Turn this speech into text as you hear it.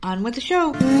On with the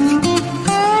show.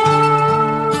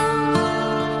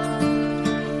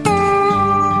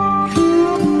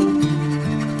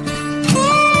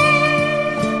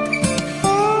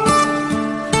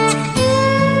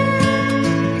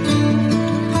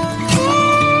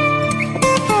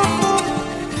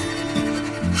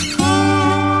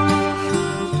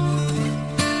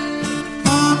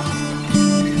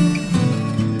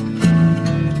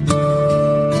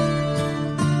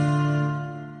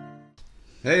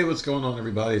 Hey, what's going on,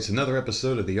 everybody? It's another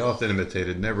episode of the often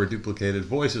imitated, never duplicated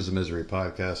Voices of Misery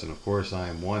podcast, and of course, I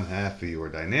am one half of your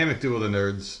dynamic duo of the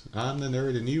nerds. I'm the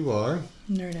nerd, and you are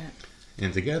Nerdette.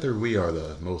 And together, we are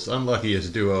the most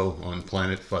unluckiest duo on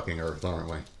planet fucking Earth, aren't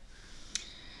we?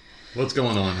 What's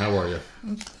going on? How are you?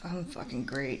 I'm fucking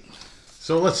great.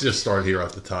 So let's just start here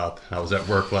at the top. I was at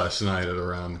work last night at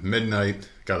around midnight.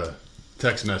 Got a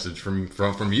text message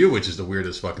from you, which is the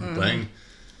weirdest fucking thing.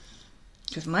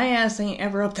 Because my ass ain't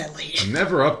ever up that late.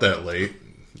 Never up that late.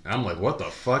 I'm like, what the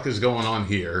fuck is going on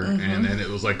here? And then it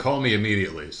was like, call me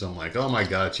immediately. So I'm like, oh my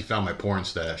god, she found my porn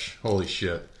stash. Holy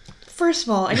shit. First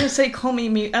of all, I didn't say call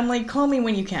me. I'm like, call me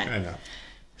when you can. I know.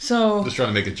 So. I'm just trying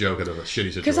to make a joke out of a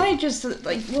shitty situation. Because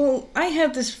I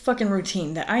have this fucking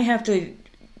routine that I have to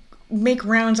make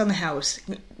rounds on the house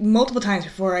multiple times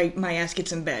before my ass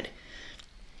gets in bed.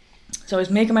 So I was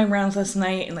making my rounds last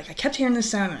night, and I kept hearing this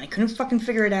sound, and I couldn't fucking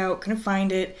figure it out, couldn't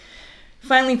find it.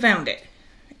 Finally found it.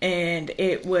 And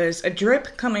it was a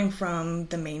drip coming from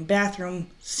the main bathroom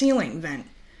ceiling vent.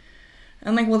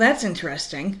 I'm like, well, that's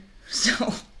interesting.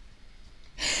 So,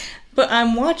 but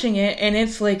I'm watching it, and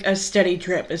it's like a steady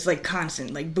drip. It's like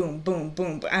constant, like boom, boom,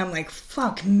 boom. But I'm like,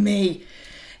 fuck me.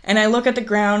 And I look at the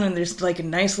ground, and there's like a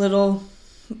nice little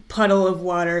puddle of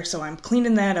water, so I'm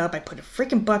cleaning that up. I put a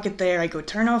freaking bucket there. I go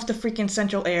turn off the freaking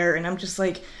central air, and I'm just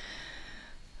like,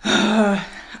 I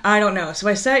don't know. So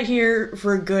I sat here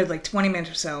for a good 20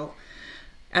 minutes or so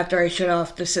after I shut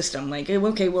off the system. Like,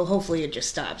 okay, well, hopefully it just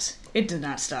stops. It did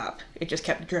not stop. It just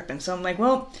kept dripping. So I'm like,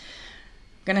 well, I'm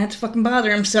gonna have to fucking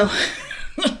bother him. So,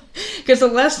 because the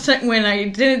last time when I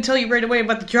didn't tell you right away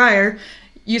about the dryer,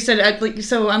 you said,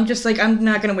 so I'm just like, I'm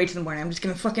not going to wait till the morning. I'm just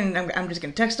going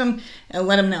to text him and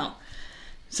let him know.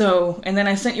 So, and then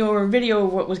I sent you over a video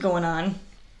of what was going on.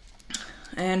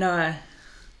 And, I'm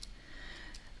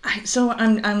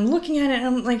looking at it and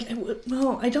I'm like,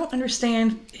 well, I don't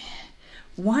understand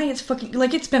why it's fucking,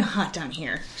 it's been hot down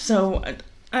here. So,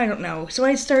 I don't know. So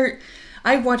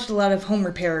I've watched a lot of home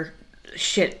repair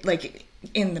shit,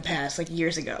 in the past,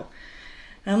 years ago.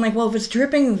 And I'm like, well, if it's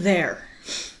dripping there,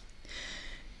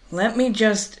 let me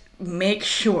just make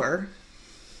sure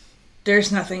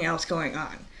there's nothing else going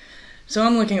on. So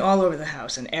I'm looking all over the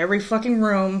house, in every fucking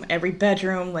room, every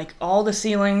bedroom, all the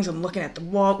ceilings. I'm looking at the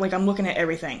wall, I'm looking at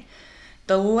everything.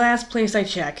 The last place I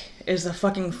check is the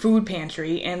fucking food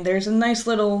pantry, and there's a nice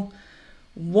little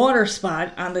water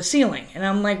spot on the ceiling. And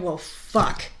I'm like, well,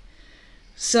 fuck.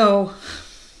 So,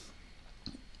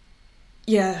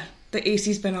 yeah, the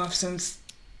AC's been off since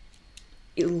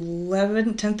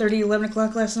 10:30, 11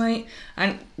 o'clock last night.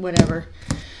 Whatever.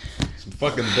 Some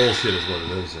fucking bullshit is what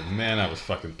it is. And man, I was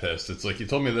fucking pissed. It's like, you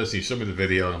told me this, you showed me the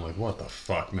video, and I'm like, what the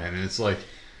fuck, man? And it's like,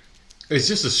 it's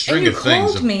just a string of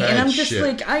things of me, bad and I'm just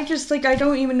shit. I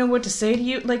don't even know what to say to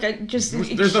you.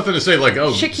 There's nothing to say,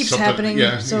 shit keeps happening.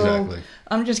 Yeah, so exactly.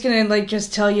 I'm just gonna,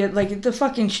 just tell you, the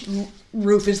fucking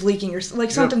roof is leaking, or,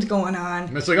 something's going on.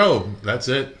 And it's like, oh, that's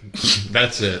it?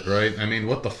 That's it, right? I mean,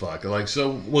 what the fuck?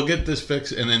 So we'll get this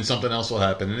fixed, and then something else will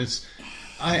happen. And it's,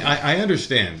 I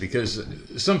understand, because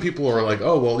some people are like,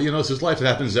 oh, well, this is life, it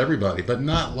happens to everybody, but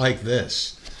not like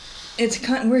this. It's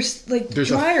the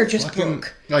dryer just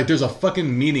broke. There's a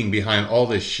fucking meaning behind all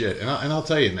this shit. And I'll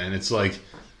tell you, man, it's like,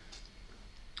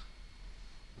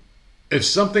 if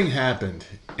something happened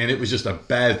and it was just a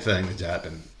bad thing that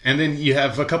happened, and then you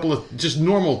have a couple of just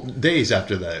normal days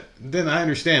after that, then I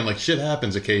understand, shit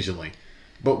happens occasionally.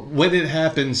 But when it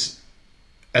happens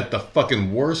at the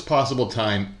fucking worst possible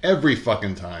time, every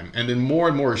fucking time, and then more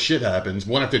and more shit happens,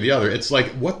 one after the other, it's like,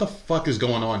 what the fuck is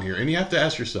going on here? And you have to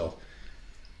ask yourself,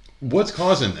 what's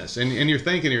causing this? And you're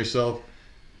thinking to yourself,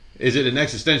 is it an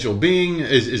existential being?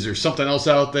 Is there something else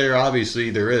out there? Obviously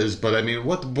there is, but I mean,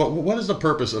 what is the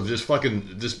purpose of just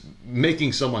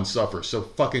making someone suffer so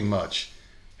fucking much?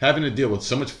 Having to deal with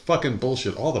so much fucking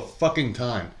bullshit all the fucking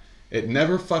time. It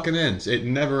never fucking ends. It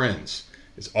never ends.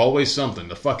 It's always something.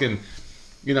 The fucking,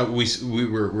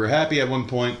 we're happy at one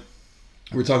point.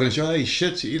 We're talking to each other, hey,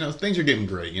 shit, things are getting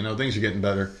great. Things are getting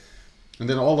better. And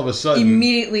then all of a sudden,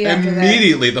 immediately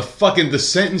the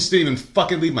sentence didn't even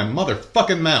fucking leave my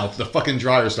motherfucking mouth. The fucking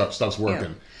dryer stops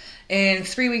working. And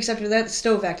 3 weeks after that, the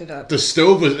stove acted up. The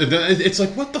stove was... It's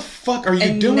like, what the fuck are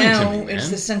you doing to me, man? And now it's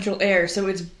the central air, so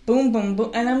it's boom, boom,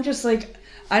 boom. And I'm just like,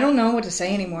 I don't know what to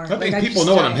say anymore. I think people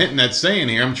know what I'm hitting at saying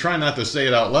here. I'm trying not to say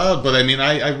it out loud, but I mean,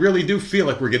 I really do feel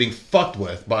like we're getting fucked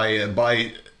with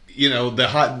by you know,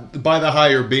 by the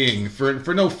higher being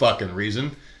for no fucking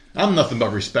reason. I'm nothing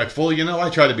but respectful, you know. I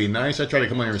try to be nice. I try to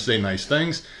come in here and say nice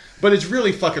things, but it's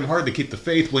really fucking hard to keep the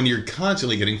faith when you're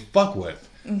constantly getting fucked with.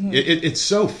 Mm-hmm. It's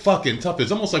so fucking tough.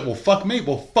 It's almost like, well, fuck me,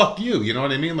 well, fuck you. You know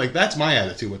what I mean? Like, that's my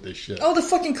attitude with this shit. Oh, the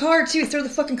fucking car, too. Throw the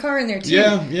fucking car in there, too.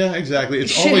 Yeah, exactly.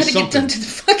 It's always shit had to something. get done to the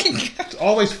fucking car. It's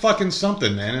always fucking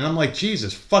something, man. And I'm like,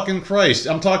 Jesus fucking Christ.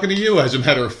 I'm talking to you, as a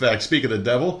matter of fact. Speak of the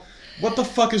devil. What the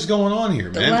fuck is going on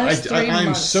here, man?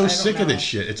 I'm so sick of this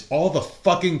shit. It's all the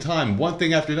fucking time. One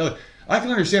thing after another. I can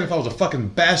understand if I was a fucking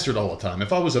bastard all the time.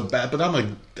 If I was a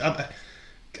but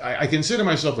I consider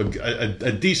myself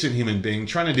a decent human being,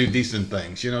 trying to do decent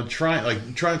things. You know, trying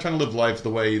to live life the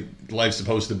way life's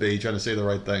supposed to be, trying to say the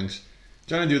right things,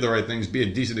 trying to do the right things, be a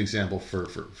decent example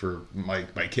for my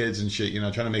kids and shit. You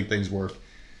know, trying to make things work,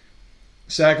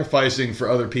 sacrificing for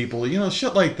other people. You know,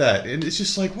 shit like that. And it's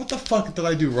just like, what the fuck did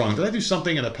I do wrong? Did I do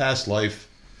something in a past life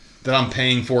that I'm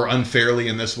paying for unfairly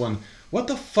in this one? What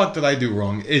the fuck did I do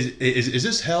wrong? Is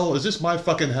this hell? Is this my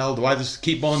fucking hell? Do I just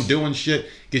keep on doing shit,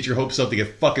 get your hopes up to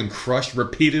get fucking crushed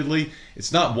repeatedly?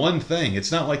 It's not one thing.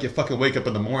 It's not like you fucking wake up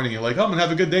in the morning and you're like, oh, I'm going to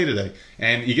have a good day today.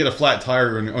 And you get a flat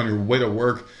tire on your way to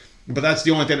work. But that's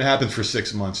the only thing that happens for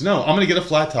 6 months. No, I'm going to get a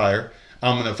flat tire.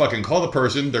 I'm going to fucking call the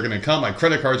person. They're going to come. My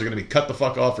credit cards are going to be cut the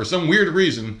fuck off. For some weird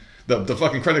reason, the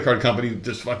fucking credit card company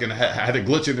just fucking had a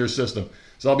glitch in their system.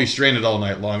 So I'll be stranded all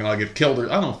night long and I'll get killed.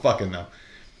 I don't fucking know.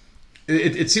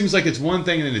 It seems like it's one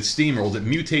thing and then it steamrolls. It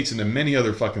mutates into many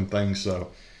other fucking things.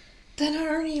 So that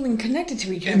aren't even connected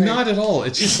to each other. Not at all.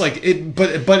 It's just like it,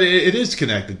 but it is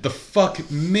connected. The fuck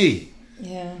me.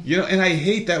 Yeah. You know, and I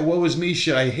hate that woe is me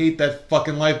shit. I hate that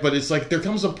fucking life. But it's like there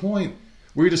comes a point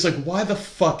where you're just like, why the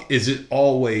fuck is it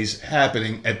always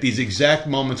happening at these exact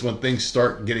moments when things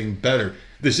start getting better?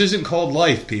 This isn't called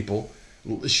life, people.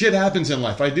 Shit happens in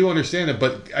life. I do understand it,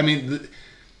 but I mean,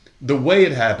 the way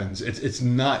it happens, it's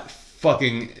not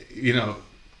fucking, you know,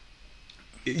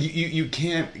 you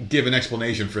can't give an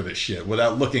explanation for this shit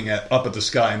without looking up at the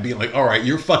sky and being like, all right,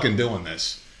 you're fucking doing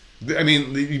this. I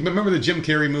mean, you remember the Jim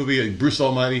Carrey movie, Bruce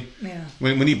Almighty? Yeah.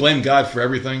 When he blamed God for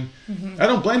everything? Mm-hmm. I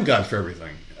don't blame God for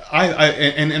everything.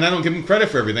 And I don't give him credit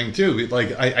for everything, too.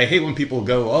 Like, I hate when people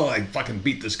go, oh, I fucking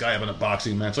beat this guy up in a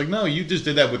boxing match. Like, no, you just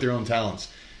did that with your own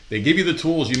talents. They give you the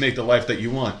tools, you make the life that you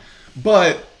want.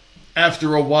 But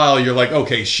after a while, you're like,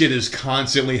 okay, shit is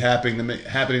constantly happening to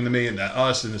me and to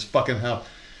us in this fucking house.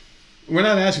 We're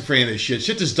not asking for any of this shit.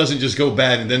 Shit just doesn't just go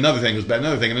bad and then another thing goes bad,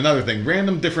 another thing and another thing.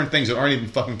 Random different things that aren't even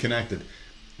fucking connected.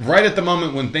 Right at the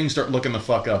moment when things start looking the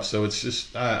fuck up. So it's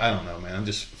just, I don't know, man. I'm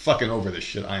just fucking over this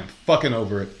shit. I am fucking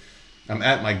over it. I'm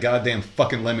at my goddamn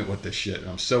fucking limit with this shit. And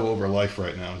I'm so over life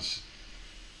right now.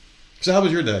 So how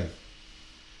was your day?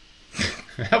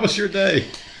 How was your day?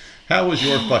 How was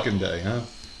your fucking day, huh?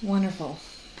 Wonderful.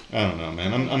 I don't know,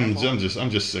 man. I'm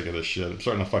just sick of this shit. I'm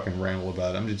starting to fucking ramble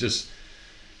about it.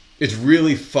 It's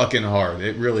really fucking hard.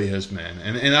 It really is, man.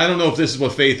 And I don't know if this is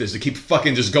what faith is, to keep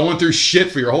fucking just going through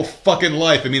shit for your whole fucking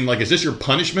life. I mean, like, is this your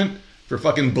punishment for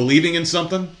fucking believing in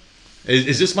something?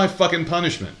 Is this my fucking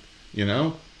punishment? You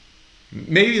know?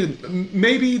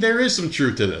 Maybe there is some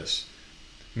truth to this.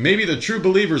 Maybe the true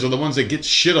believers are the ones that get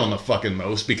shit on the fucking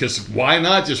most, because why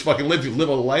not just fucking live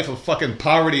a life of fucking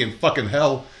poverty and fucking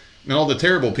hell, and all the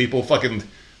terrible people fucking,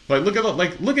 look at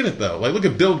it though. Like, look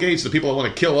at Bill Gates, the people that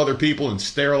want to kill other people and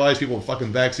sterilize people with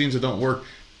fucking vaccines that don't work.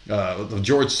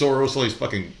 George Soros, all these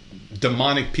fucking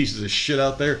demonic pieces of shit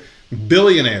out there.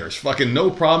 Billionaires, fucking no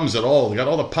problems at all. They got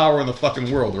all the power in the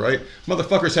fucking world, right?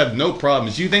 Motherfuckers have no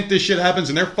problems. You think this shit happens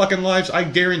in their fucking lives? I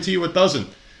guarantee you it doesn't.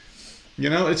 You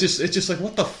know, it's just like,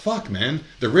 what the fuck, man?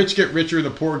 The rich get richer and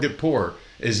the poor get poorer.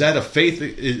 Is that a faith?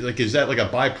 Is that like a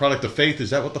byproduct of faith? Is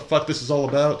that what the fuck this is all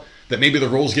about? That maybe the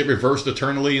roles get reversed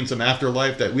eternally in some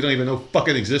afterlife that we don't even know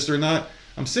fucking exists or not?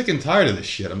 I'm sick and tired of this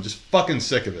shit. I'm just fucking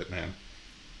sick of it, man.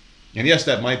 And yes,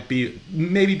 that might be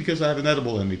maybe because I have an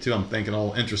edible in me too. I'm thinking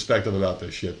all introspective about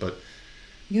this shit, but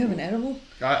you have an edible?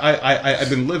 I've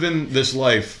been living this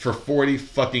life for 40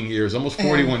 fucking years, almost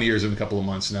 41 years in a couple of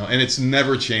months now, and it's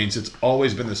never changed. It's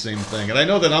always been the same thing. And I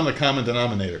know that I'm the common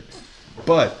denominator,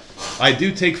 but I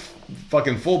do take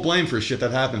fucking full blame for shit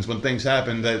that happens when things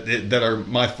happen that are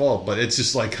my fault. But it's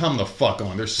just like, come the fuck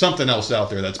on. There's something else out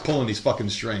there that's pulling these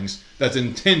fucking strings, that's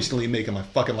intentionally making my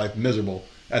fucking life miserable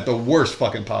at the worst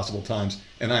fucking possible times,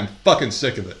 and I'm fucking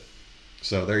sick of it.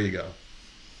 So there you go.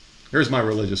 Here's my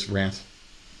religious rant.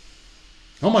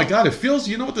 Oh my god, it feels.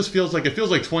 You know what this feels like? It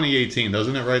feels like 2018,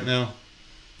 doesn't it? Right now,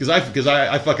 because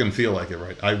I fucking feel like it.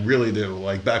 Right, I really do.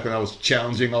 Like back when I was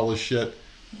challenging all this shit,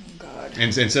 Oh, God.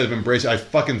 and instead of embracing, I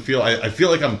fucking feel. I feel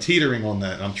like I'm teetering on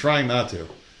that. And I'm trying not to,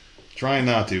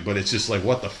 but it's just like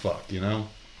what the fuck, you know.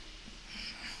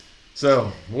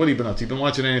 So, what have you been up to? You been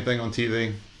watching anything on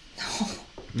TV?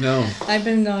 No. I've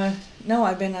been on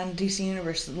DC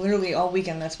Universe literally all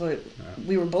weekend. That's what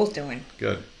we were both doing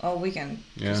Good. all weekend.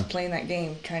 Yeah. Just playing that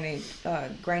game, trying to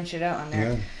grind shit out on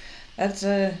there.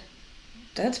 Yeah.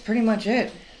 That's pretty much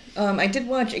it. I did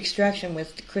watch Extraction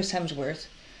with Chris Hemsworth.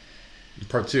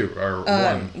 Part 2 or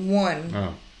 1? 1.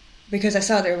 Oh. Because I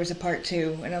saw there was a part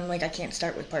 2, and I'm like, I can't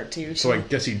start with part 2. So I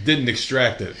guess he didn't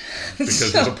extract it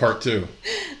because there's a part 2.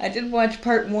 I did watch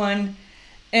part 1,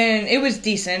 and it was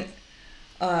decent.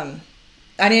 I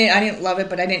didn't love it,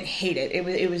 but I didn't hate it.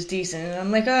 It was decent, and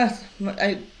I'm like,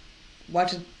 I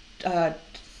watched a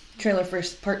trailer for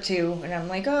part 2, and I'm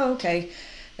like, oh, okay,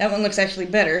 that one looks actually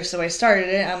better. So I started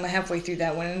it. I'm halfway through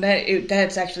that one, and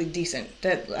that's actually decent.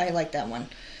 That I like that one,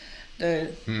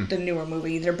 the newer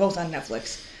movie. They're both on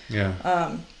Netflix. Yeah.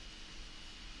 I'm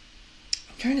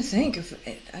trying to think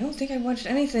I don't think I watched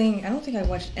anything. I don't think I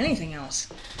watched anything else.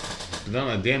 But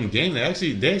on a damn game, they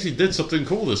actually did something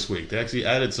cool this week. They actually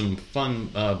added some fun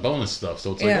bonus stuff.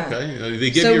 So it's like, okay,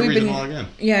 they give you a reason to log in.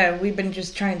 Yeah, we've been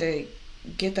just trying to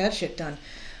get that shit done.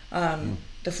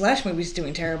 The Flash movie's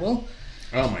doing terrible.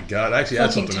 Oh my god, I actually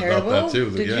had something terrible. about that too.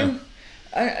 Did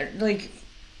you?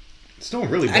 It's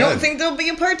doing really bad. I don't think there'll be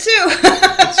a part 2.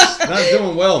 It's not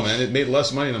doing well, man. It made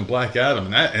less money than Black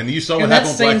Adam, and you saw what happened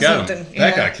with Black Adam.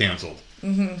 That got canceled.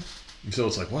 Mm-hmm. So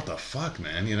it's like, what the fuck,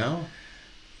 man? You know,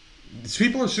 these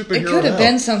people are superheroes. It could have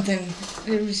been something.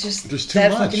 It was just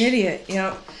that fucking idiot. You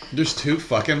know, there's too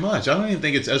fucking much. I don't even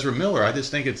think it's Ezra Miller. I just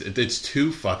think it's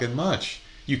too fucking much.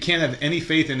 You can't have any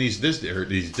faith in these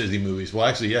Disney movies. Well,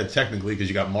 actually, yeah, technically, because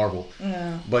you got Marvel.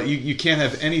 Yeah. But you can't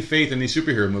have any faith in these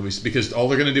superhero movies because all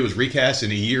they're going to do is recast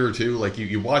in a year or two. Like,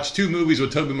 you watch 2 movies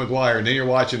with Tobey Maguire, and then you're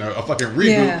watching a fucking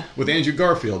reboot with Andrew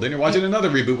Garfield. Then you're watching another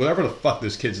reboot, whatever the fuck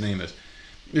this kid's name is.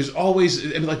 There's always...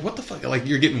 I mean, like, what the fuck? Like,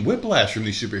 you're getting whiplash from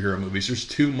these superhero movies. There's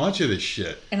too much of this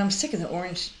shit. And I'm sick of the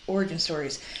origin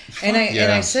stories. And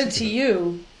I said to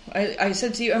you,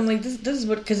 I'm like, this is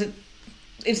what... Because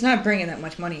it's not bringing that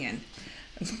much money in.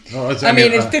 Oh, it's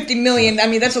 $50 million. I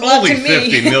mean, that's a lot to me. Only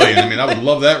 $50 million. I mean, I would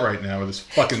love that right now with this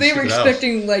fucking They were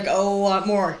expecting house. Like a lot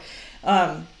more.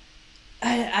 I'm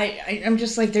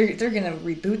just like, they're gonna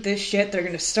reboot this shit. They're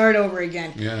gonna start over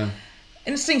again. Yeah.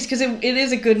 And it stinks because it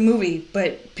is a good movie,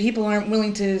 but people aren't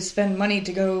willing to spend money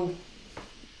to go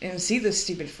and see this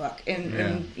stupid fuck.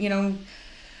 And you know,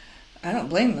 I don't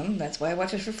blame them. That's why I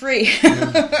watch it for free.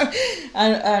 Yeah.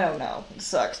 I don't know. It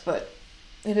sucks, but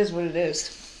it is what it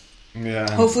is.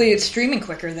 Yeah. Hopefully it's streaming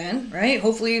quicker then, right?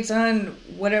 Hopefully it's on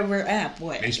whatever app.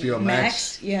 What? HBO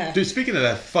Max? Yeah. Dude, speaking of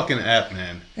that fucking app,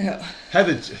 man. Yeah.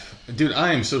 Dude,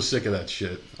 I am so sick of that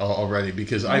shit already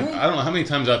because I don't know how many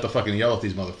times I have to fucking yell at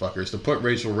these motherfuckers to put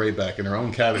Rachel Ray back in her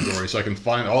own category so I can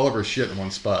find all of her shit in one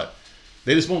spot.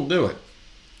 They just won't do it.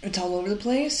 It's all over the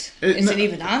place? Is it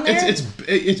even on there?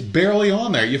 It's barely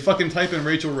on there. You fucking type in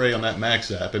Rachel Ray on that Max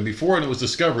app, and before it was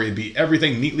Discovery, it'd be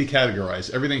everything neatly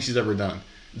categorized, everything she's ever done.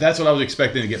 That's what I was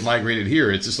expecting to get migrated here.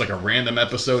 It's just like a random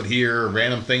episode here, a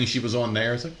random thing she was on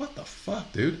there. It's like, what the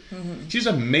fuck, dude? Mm-hmm. She's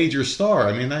a major star.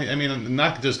 I mean,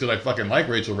 not just because I fucking like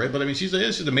Rachel Ray, but I mean, she's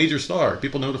a major star.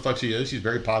 People know who the fuck she is. She's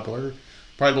very popular.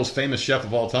 Probably the most famous chef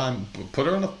of all time. Put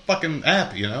her on a fucking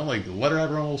app, you know? Like, let her have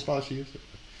her own little spot she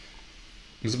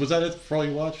is. Was that it for all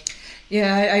you watched?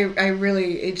 Yeah, I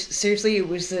really... Seriously, it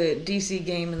was the DC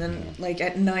game, and then, like,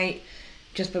 at night...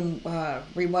 Just been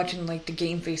rewatching like the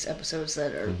Game Face episodes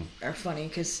that are funny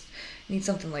because you need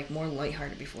something like more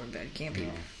lighthearted before bed. It can't be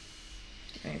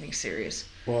anything serious.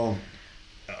 Well,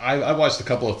 I watched a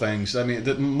couple of things. I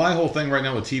mean, my whole thing right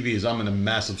now with TV is I'm in a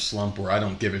massive slump where I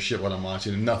don't give a shit what I'm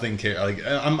watching and nothing cares. Like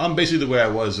I'm basically the way I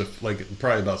was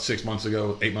probably about 8 months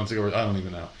ago. I don't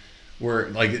even know. Where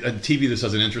like a TV that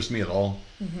doesn't interest me at all.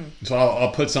 Mm-hmm. So I'll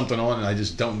put something on and I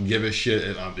just don't give a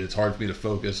shit. It's hard for me to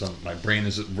focus. My brain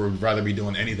would rather be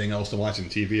doing anything else than watching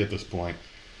TV at this point.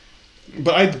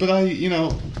 But I you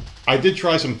know, I did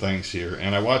try some things here,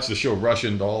 and I watched the show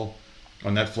Russian Doll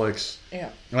on Netflix. Yeah.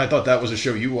 And I thought that was a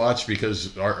show you watched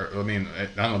because I don't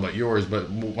know about yours, but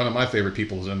one of my favorite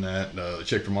people is in that. The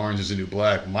chick from Orange Is the New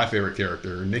Black. My favorite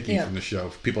character, Nikki from the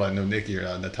show. People that know Nikki,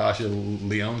 Natasha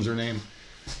Lyonne's her name.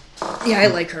 Yeah, I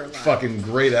like her a lot. Fucking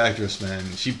great actress, man.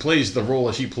 She plays the role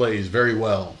that she plays very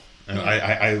well. And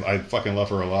I fucking love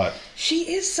her a lot.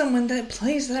 She is someone that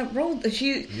plays that role.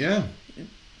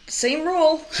 Same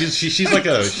role. She's like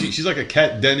a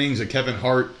Kat Dennings, a Kevin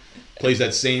Hart, plays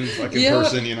that same fucking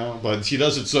person, you know. But she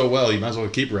does it so well, you might as well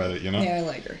keep her at it, you know. Yeah, I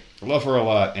like her. I love her a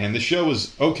lot, and the show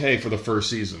was okay for the first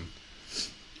season.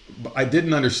 But I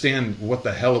didn't understand what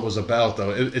the hell it was about,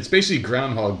 though. It's basically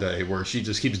Groundhog Day, where she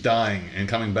just keeps dying and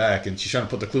coming back, and she's trying to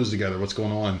put the clues together, what's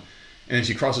going on. And then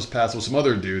she crosses paths with some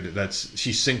other dude that's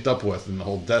she's synced up with in the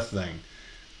whole death thing.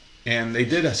 And they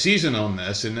did a season on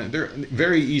this, and they're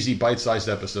very easy, bite-sized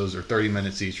episodes. They're 30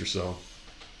 minutes each or so.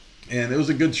 And it was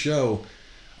a good show.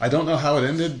 I don't know how it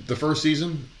ended, the first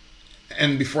season.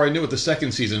 And before I knew it, the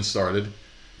second season started.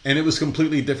 And it was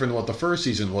completely different than what the first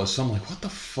season was. So I'm like, what the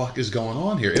fuck is going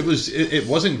on here? It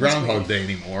wasn't Groundhog Day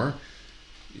anymore.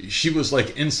 She was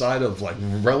like inside of like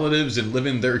relatives and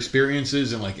living their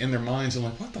experiences and like in their minds. I'm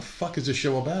like, what the fuck is this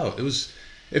show about? It was...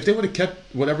 If they would have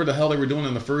kept whatever the hell they were doing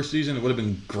in the first season, it would have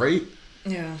been great.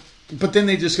 Yeah. But then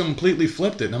they just completely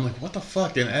flipped it. And I'm like, what the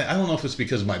fuck? And I don't know if it's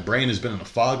because my brain has been in a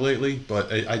fog lately, but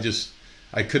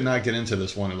I could not get into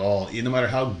this one at all. No matter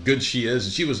how good she is.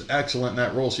 And she was excellent in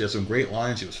that role. She had some great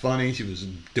lines. She was funny. She was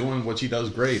doing what she does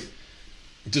great.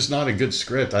 Just not a good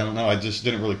script. I don't know. I just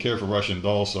didn't really care for Russian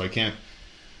Doll, so I can't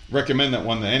recommend that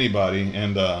one to anybody.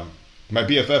 And my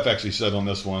BFF actually said on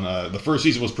this one, the first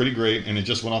season was pretty great, and it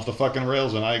just went off the fucking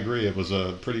rails, and I agree. It was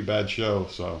a pretty bad show,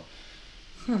 so...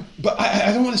 But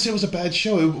I don't want to say it was a bad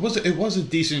show. It was a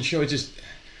decent show.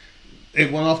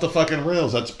 It went off the fucking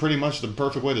rails. That's pretty much the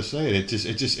perfect way to say it.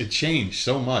 It changed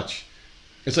so much.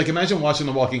 It's like, imagine watching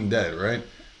The Walking Dead, right?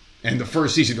 And the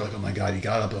first season, you're like, oh my god, he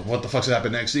got up. What the fuck's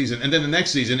happened next season? And then the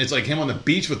next season, it's like him on the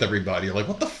beach with everybody. You're like,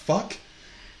 what the fuck?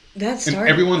 That started. And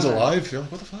everyone's alive. You're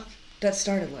like, what the fuck? That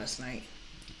started last night.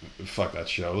 Fuck that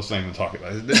show. Let's not even talk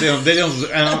about it. They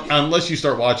don't unless you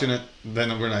start watching it, then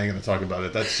we're not even going to talk about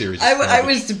it. That series. I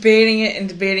was debating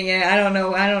it. I don't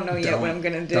know yet what I'm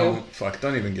going to do.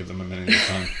 Don't even give them a minute of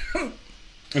time.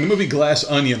 And the movie Glass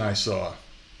Onion I saw.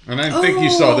 And I think you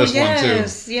saw this one too.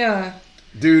 Yes, yeah.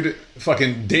 Dude,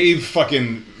 fucking Dave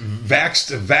fucking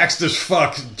vaxxed as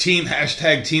fuck. Team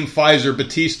Pfizer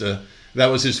Batista. That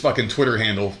was his fucking Twitter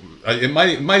handle. It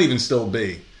might even still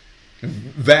be.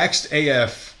 Vaxxed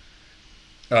AF.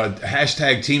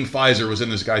 Hashtag Team Pfizer was in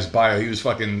this guy's bio. He was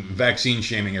fucking vaccine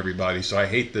shaming everybody. So I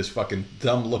hate this fucking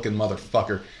dumb looking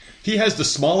motherfucker. He has the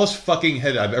smallest fucking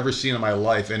head I've ever seen in my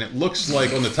life, and it looks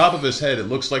like on the top of his head, it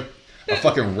looks like a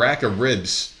fucking rack of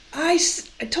ribs. I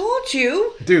told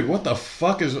you. Dude, what the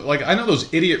fuck is... Like, I know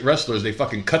those idiot wrestlers, they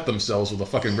fucking cut themselves with a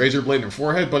fucking razor blade in their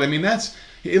forehead, but I mean,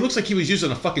 it looks like he was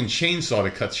using a fucking chainsaw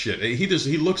to cut shit.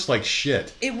 He looks like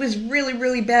shit. It was really,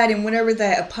 really bad, and whatever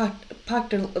that...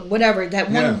 that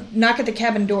one knock at the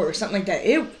cabin door or something like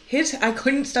that. I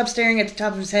couldn't stop staring at the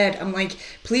top of his head. I'm like,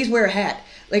 please wear a hat.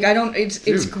 Like,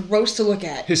 it's gross to look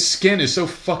at. His skin is so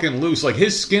fucking loose. Like,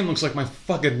 his skin looks like my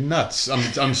fucking nuts.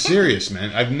 I'm serious,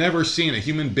 man. I've never seen a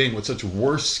human being with such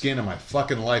worse skin in my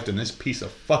fucking life than this piece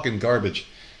of fucking garbage.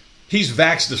 He's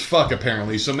vaxxed as fuck,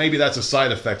 apparently, so maybe that's a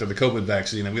side effect of the COVID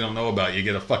vaccine that we don't know about. You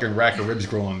get a fucking rack of ribs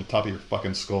growing on the top of your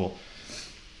fucking skull.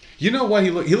 You know what? He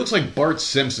looks like Bart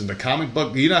Simpson, the comic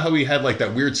book. You know how he had like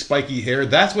that weird spiky hair?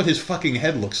 That's what his fucking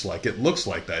head looks like. It looks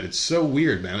like that. It's so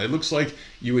weird, man. It looks like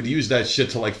you would use that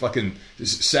shit to like fucking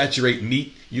saturate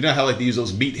meat. You know how like they use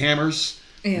those meat hammers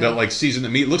that like season the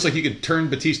meat? It looks like you could turn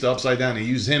Batista upside down and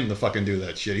use him to fucking do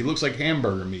that shit. He looks like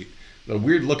hamburger meat. The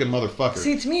weird looking motherfucker.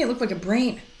 See, to me, it looked like a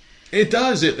brain. It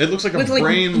does. It looks like a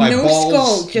brain. Like, my balls. No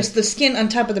skull, just the skin on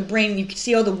top of the brain. You can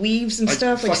see all the weaves and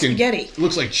stuff, like spaghetti. It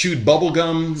looks like chewed bubble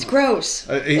gum. It's gross.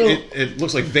 It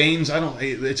looks like veins.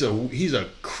 He's a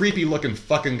creepy looking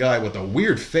fucking guy with a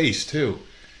weird face too.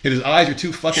 And his eyes are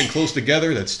too fucking close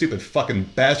together. That stupid fucking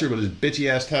bastard with his bitchy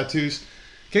ass tattoos.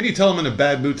 Can you tell I'm in a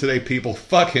bad mood today, people?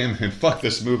 Fuck him and fuck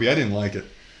this movie. I didn't like it.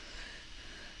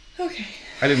 Okay.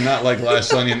 I did not like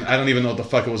Glass Onion. I don't even know what the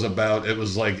fuck it was about. It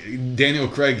was like Daniel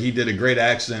Craig, he did a great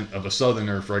accent of a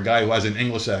southerner for a guy who has an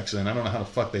English accent. I don't know how the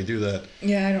fuck they do that.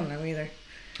 Yeah, I don't know either.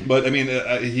 But I mean,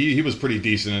 he was pretty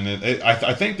decent in it.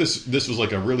 I think this was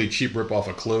like a really cheap ripoff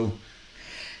of Clue.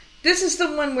 This is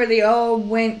the one where they all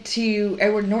went to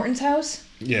Edward Norton's house?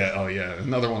 Yeah, oh yeah.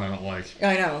 Another one I don't like.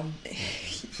 I know.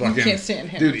 Fucking, you can't stand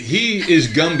him. Dude, he is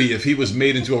Gumby if he was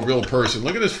made into a real person.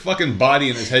 Look at his fucking body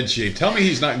and his head shape. Tell me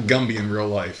he's not Gumby in real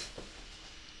life.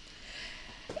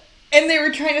 And they were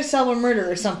trying to solve a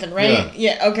murder or something, right?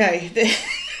 Yeah, okay.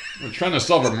 We're trying to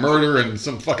solve a murder and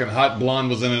some fucking hot blonde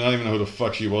was in it. I don't even know who the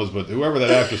fuck she was, but whoever that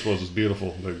actress was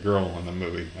beautiful. The girl in the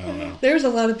movie. I don't know. There's a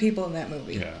lot of people in that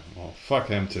movie. Yeah, well, fuck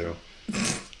him too.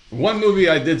 One movie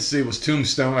I did see was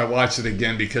Tombstone. I watched it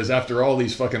again because after all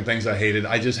these fucking things I hated,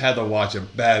 I just had to watch a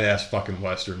badass fucking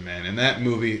Western, man. And that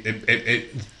movie,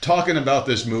 talking about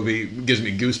this movie gives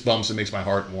me goosebumps and makes my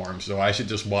heart warm. So I should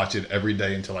just watch it every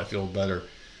day until I feel better.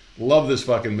 Love this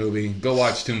fucking movie. Go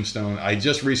watch Tombstone. I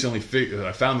just recently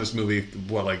I found this movie,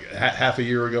 half a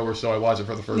year ago or so. I watched it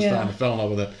for the first time. I fell in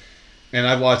love with it. And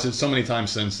I've watched it so many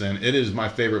times since then. It is my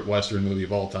favorite Western movie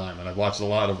of all time. And I've watched a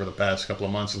lot over the past couple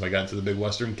of months since I got into the big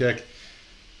Western kick.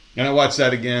 And I watched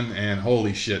that again, and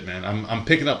holy shit, man. I'm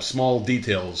picking up small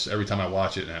details every time I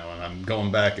watch it now. And I'm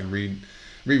going back and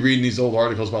rereading these old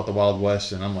articles about the Wild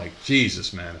West. And I'm like,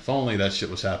 Jesus, man, if only that shit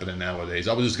was happening nowadays.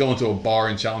 I would just go into a bar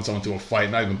and challenge someone to a fight,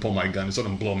 and not even pull my gun. And sort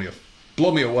of blow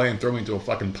me away and throw me into a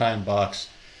fucking pine box.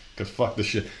 Because fuck this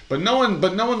shit. But knowing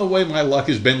the way my luck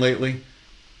has been lately,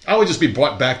 I would just be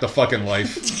brought back to fucking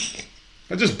life.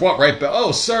 I just brought right back.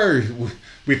 Oh, sir,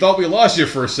 we thought we lost you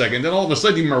for a second. Then all of a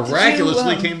sudden, you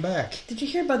miraculously came back. Did you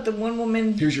hear about the one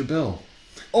woman? Here's your bill.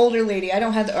 Older lady. I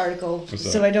don't have the article,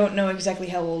 so I don't know exactly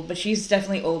how old, but she's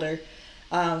definitely older.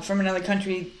 From another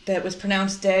country that was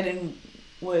pronounced dead and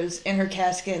was in her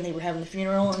casket, and they were having the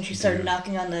funeral, and she started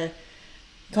knocking on the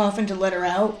coffin to let her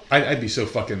out. I'd be so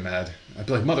fucking mad. I'd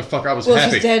be like, motherfucker, I was happy.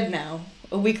 Well, she's dead now.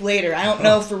 A week later. I don't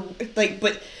know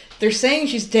but they're saying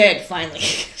she's dead finally.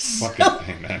 Fucking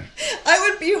thing, man. I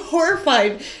would be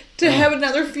horrified to have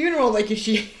another funeral. Like, are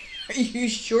you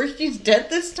sure she's dead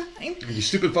this time? You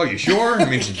stupid fuck, you sure? I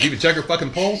mean, did you even check her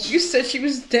fucking pulse? You said she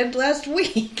was dead last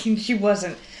week, and she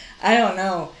wasn't. I don't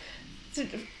know. It's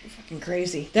fucking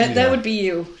crazy. That would be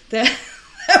you. That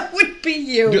would be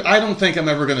you. Dude, I don't think I'm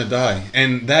ever going to die.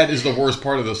 And that is the worst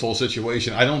part of this whole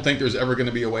situation. I don't think there's ever going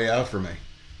to be a way out for me.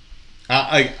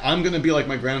 I'm going to be like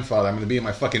my grandfather. I'm going to be in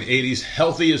my fucking 80s,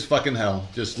 healthy as fucking hell,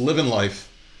 just living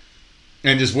life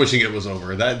and just wishing it was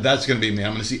over. That's going to be me.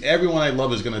 I'm going to see everyone I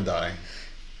love is going to die.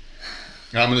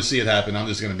 I'm going to see it happen. I'm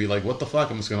just going to be like, what the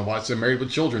fuck? I'm just going to watch some Married with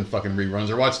Children fucking reruns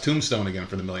or watch Tombstone again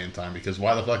for the millionth time because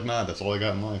why the fuck not? That's all I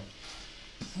got in life.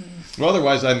 Well,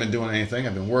 otherwise, I haven't been doing anything.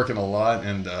 I've been working a lot,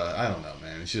 and I don't know,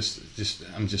 man. It's just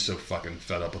I'm just so fucking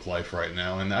fed up with life right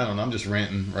now, and I don't know. I'm just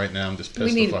ranting right now. I'm just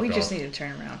pissed the fuck off. We just need to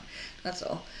turn around. That's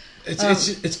all.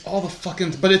 It's all the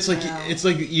fucking. But it's like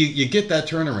you get that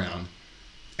turnaround,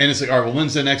 and it's like, all right, well,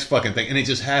 when's the next fucking thing? And it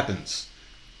just happens.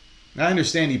 Now, I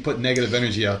understand you put negative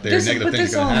energy out there, negative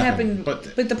things are going to happen.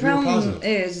 But the problem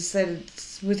is that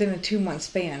it's within a 2-month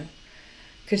span,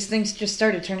 because things just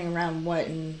started turning around. What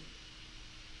in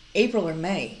April or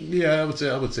May? Yeah, I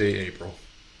would say April.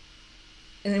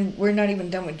 And then we're not even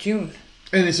done with June.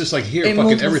 And it's just like here, and fucking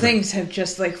multiple everything. Things have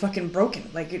just like fucking broken.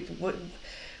 Like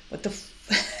what the?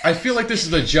 I feel like this is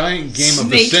the giant game of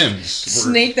The Sims.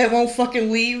 Snake that won't fucking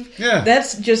leave. Yeah,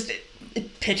 that's just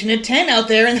pitching a tent out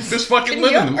there in the just fucking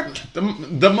living.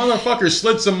 The motherfucker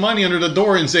slid some money under the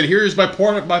door and said, "Here's my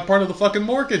part of the fucking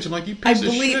mortgage." I'm like, you piece of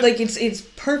shit. I believe like it's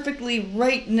perfectly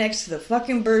right next to the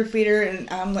fucking bird feeder, and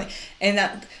I'm like,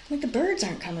 the birds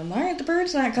aren't coming. Why aren't the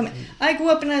birds not coming? I go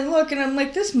up and I look, and I'm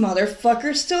like, this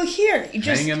motherfucker's still here. He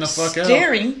just hanging the fuck out,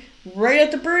 staring right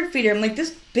at the bird feeder. I'm like,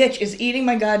 this bitch is eating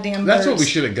my goddamn birds. That's what we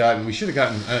should have gotten. We should have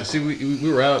gotten... see, we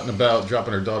were out and about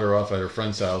dropping our daughter off at her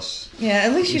friend's house. Yeah,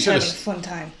 at least she's having a fun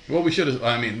time. Well, we should have...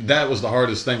 I mean, that was the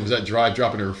hardest thing, was that drive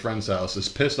dropping to her friend's house. As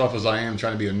pissed off as I am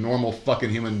trying to be a normal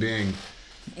fucking human being.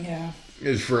 Yeah.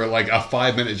 Is for like a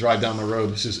 5-minute drive down the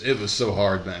road. It was so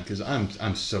hard, man, because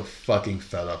I'm so fucking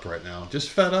fed up right now. Just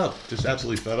fed up. Just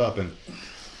absolutely fed up. And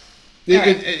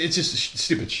it's just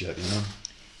stupid shit, you know?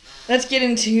 Let's get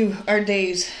into our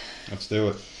days. Let's do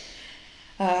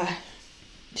it.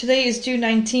 Today is June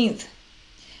 19th.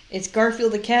 It's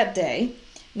Garfield the Cat Day,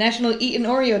 National Eat an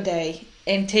Oreo Day,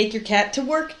 and Take Your Cat to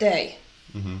Work Day.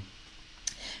 Mm-hmm.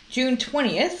 June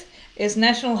 20th is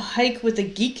National Hike with a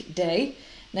Geek Day,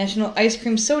 National Ice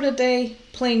Cream Soda Day,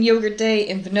 Plain Yogurt Day,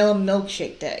 and Vanilla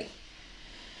Milkshake Day.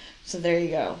 So there you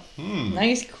go.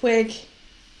 Nice, quick,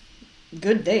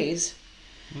 good days.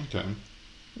 Okay.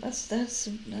 That's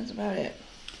about it.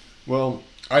 Well,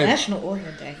 National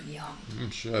Oreo Day.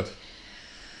 Yum. Shit.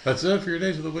 That's it for your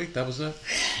days of the week? That was it?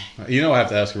 You know I have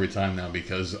to ask every time now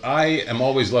because I am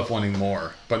always left wanting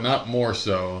more, but not more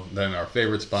so than our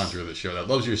favorite sponsor of the show that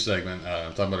loves your segment.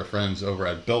 I'm talking about our friends over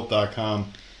at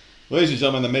Built.com. Ladies and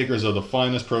gentlemen, the makers of the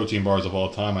finest protein bars of all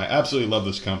time. I absolutely love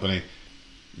this company.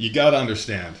 You got to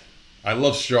understand, I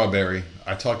love strawberry.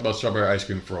 I talked about strawberry ice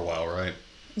cream for a while, right?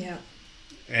 Yeah.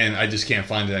 And I just can't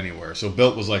find it anywhere. So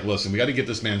Built was like, listen, we got to get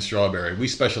this man strawberry. We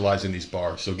specialize in these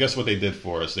bars. So guess what they did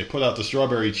for us? They put out the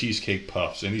strawberry cheesecake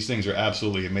puffs. And these things are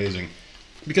absolutely amazing.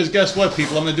 Because guess what,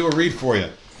 people? I'm going to do a read for you.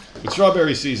 It's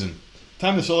strawberry season.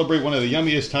 Time to celebrate one of the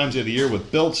yummiest times of the year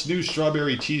with Belt's new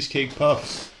strawberry cheesecake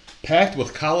puffs, packed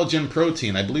with collagen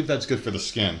protein. I believe that's good for the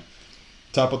skin.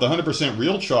 Topped with 100%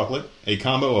 real chocolate, a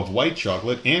combo of white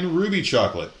chocolate and ruby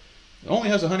chocolate. It only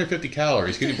has 150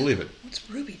 calories. Can you believe it? What's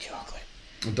ruby chocolate?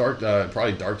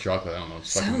 Probably dark chocolate. I don't know.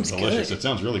 It's fucking Sounds delicious. good. It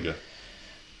sounds really good.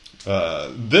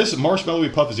 This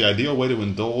marshmallowy puff is the ideal way to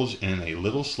indulge in a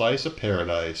little slice of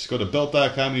paradise. Go to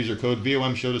Belt.com and use your code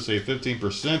VOMShow to save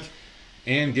 15%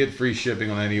 and get free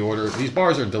shipping on any order. These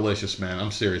bars are delicious, man.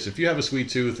 I'm serious. If you have a sweet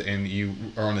tooth and you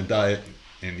are on a diet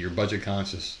and you're budget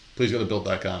conscious, please go to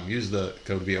Built.com. Use the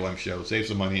code VOMShow. Save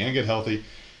some money and get healthy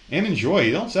and enjoy.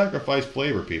 You don't sacrifice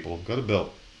flavor, people. Go to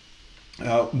Built.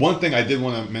 One thing I did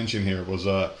want to mention here was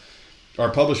our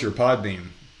publisher, Podbean,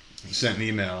 sent an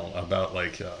email about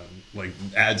like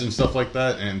ads and stuff like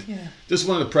that, and just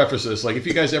wanted to preface this, like, if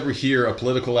you guys ever hear a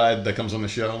political ad that comes on the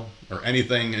show or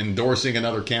anything endorsing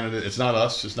another candidate, it's not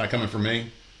us, it's not coming from me.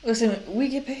 Listen, we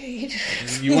get paid.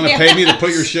 You want to pay me to put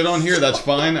your shit on here, that's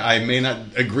fine. I may not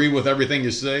agree with everything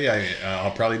you say.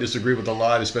 I'll probably disagree with a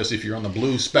lot, especially if you're on the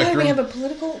blue spectrum. Why, we have a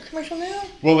political commercial now?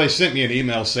 Well, they sent me an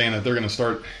email saying that they're going to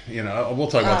start, we'll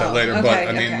talk about that later, okay, but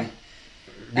I mean,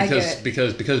 okay.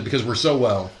 because we're so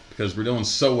well, because we're doing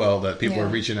so well that people are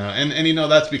reaching out, and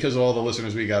that's because of all the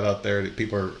listeners we got out there. That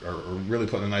people are really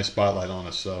putting a nice spotlight on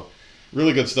us. So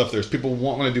really good stuff. There's people who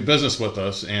want to do business with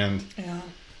us, and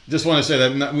just want to say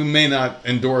that we may not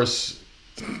endorse.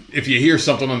 If you hear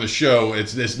something on the show,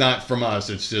 it's not from us.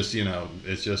 It's just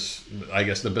it's just, I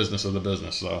guess, the business of the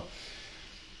business. So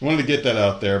I wanted to get that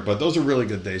out there. But those are really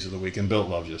good days of the week, and Bill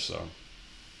loves you. So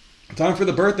time for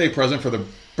the birthday present for the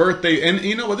birthday. And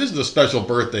you know what? This is a special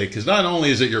birthday because not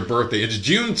only is it your birthday, it's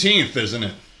Juneteenth, isn't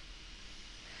it?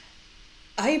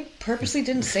 I purposely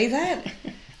didn't say that.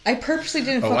 I purposely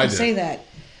didn't fucking say that.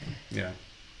 Yeah.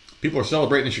 People are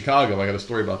celebrating in Chicago. I got a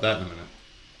story about that in a minute.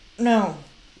 No.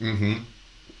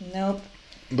 Mm-hmm. Nope.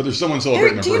 But there's someone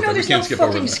celebrating their birthday. Do you know there's we can't no skip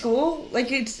over fucking that. school? Like,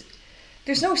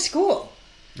 there's no school.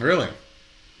 Really?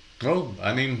 Well,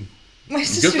 I mean, good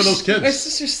for those kids. My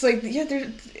sister's like,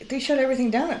 they shut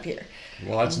everything down up here.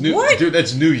 Well, that's dude.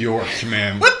 That's New York,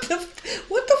 man. What the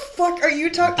fuck are you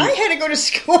talking? I had to go to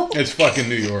school. It's fucking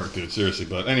New York, dude. Seriously,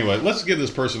 but anyway, let's give this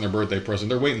person their birthday present.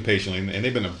 They're waiting patiently, and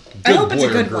they've been a good boy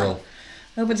or girl.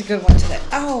 I hope it's a good one today.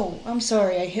 Ow, I'm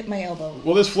sorry, I hit my elbow.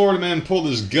 Well, this Florida man pulled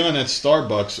his gun at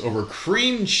Starbucks over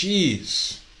cream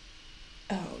cheese.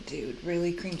 Oh, dude,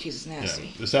 really? Cream cheese is nasty.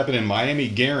 Yeah. This happened in Miami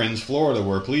Gardens, Florida,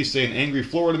 where police say an angry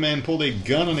Florida man pulled a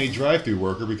gun on a drive-thru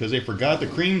worker because they forgot the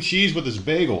cream cheese with his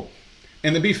bagel.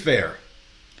 And to be fair,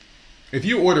 if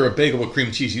you order a bagel with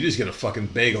cream cheese, you just get a fucking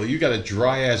bagel. You got a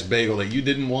dry-ass bagel that you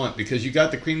didn't want because you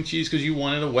got the cream cheese because you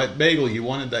wanted a wet bagel. You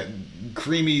wanted that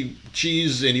creamy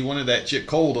cheese and you wanted that shit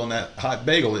cold on that hot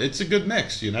bagel. It's a good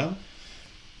mix, I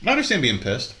understand being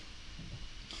pissed.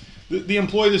 The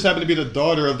employee just happened to be the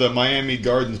daughter of the Miami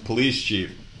Gardens police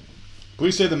chief.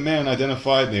 Police say the man,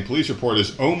 identified in a police report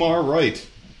as Omar Wright,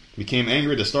 became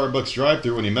angry at the Starbucks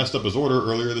drive-thru when he messed up his order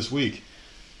earlier this week.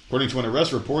 According to an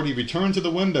arrest report, he returned to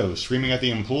the window, screaming at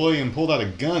the employee and pulled out a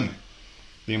gun.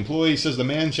 The employee says the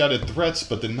man shouted threats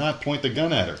but did not point the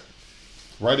gun at her.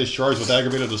 Wright is charged with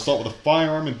aggravated assault with a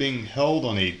firearm and being held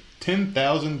on a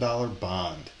 $10,000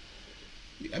 bond.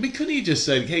 I mean, couldn't he just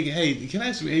say, hey, can I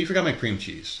ask you, you forgot my cream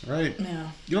cheese, right? No.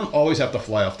 You don't always have to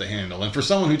fly off the handle. And for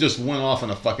someone who just went off on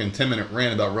a fucking 10-minute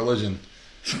rant about religion,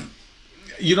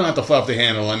 you don't have to fly off the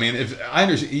handle. I mean, if I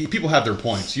understand, people have their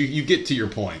points. You get to your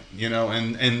point,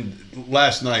 and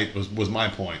last night was my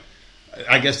point.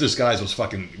 I guess this guy's was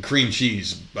fucking cream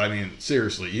cheese. I mean,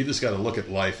 seriously, you just got to look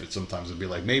at life sometimes and be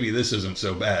like, maybe this isn't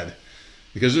so bad.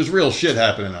 Because there's real shit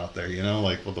happening out there,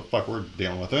 like what the fuck we're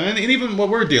dealing with. And even what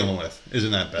we're dealing with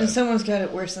isn't that bad. And someone's got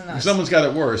it worse than us. Someone's got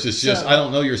it worse. It's just, I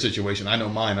don't know your situation. I know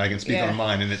mine. I can speak on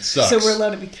mine, and it sucks. So we're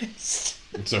allowed to be pissed.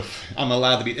 So I'm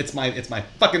allowed to be. It's my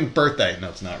fucking birthday. No,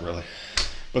 it's not really.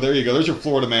 But there you go. There's your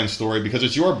Florida man story because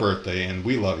it's your birthday and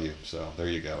we love you. So there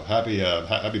you go.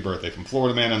 Happy birthday from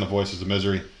Florida Man and the Voices of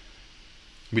Misery.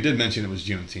 We did mention it was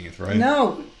Juneteenth, right?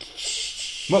 No.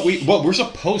 What we're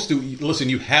supposed to listen.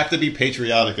 You have to be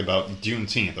patriotic about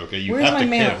Juneteenth. Okay, you Where's have my to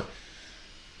mail?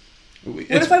 care.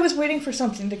 What if I was waiting for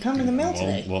something to come in the mail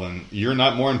today? Well, then you're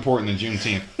not more important than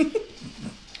Juneteenth.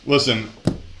 Listen.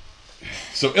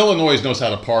 So Illinois knows how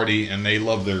to party, and they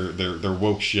love their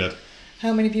woke shit.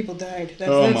 How many people died?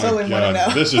 That's all I want to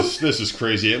know. this is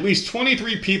crazy. At least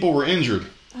 23 people were injured.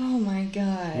 Oh my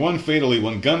god. One fatally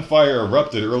when gunfire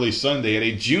erupted early Sunday at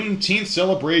a Juneteenth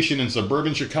celebration in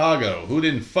suburban Chicago. Who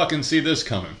didn't fucking see this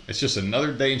coming? It's just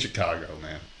another day in Chicago,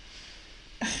 man.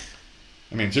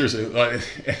 I mean, seriously, like,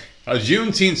 a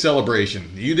Juneteenth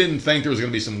celebration. You didn't think there was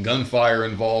going to be some gunfire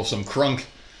involved, some crunk,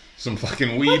 some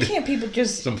fucking Why weed, can't people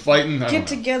just some fighting? I get don't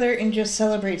know. together and just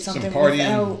celebrate something partying,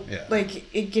 without yeah.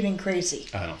 like it getting crazy?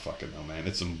 I don't fucking know, man.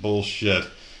 It's some bullshit.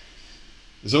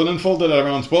 So it unfolded at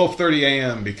around 12:30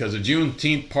 a.m. because a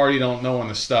Juneteenth party don't know when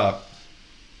to stop.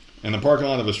 In the parking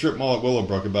lot of a strip mall at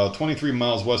Willowbrook, about 23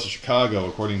 miles west of Chicago,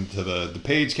 according to the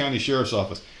DuPage County Sheriff's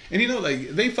Office. And you know,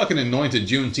 they fucking anointed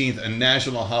Juneteenth a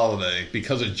national holiday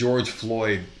because of George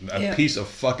Floyd, a piece of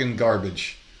fucking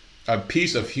garbage, a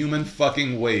piece of human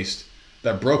fucking waste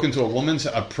that broke into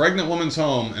a pregnant woman's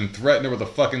home and threatened her with a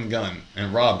fucking gun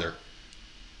and robbed her.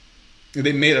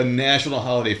 They made a national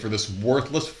holiday for this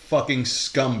worthless fucking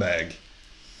scumbag.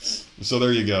 So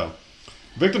there you go.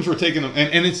 Victims were taken,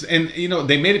 and you know,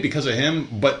 they made it because of him.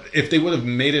 But if they would have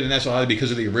made it a national holiday because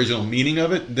of the original meaning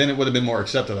of it, then it would have been more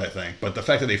accepted, I think. But the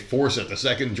fact that they force it the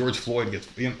second George Floyd gets,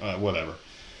 whatever.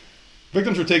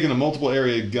 Victims were taken to multiple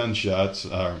area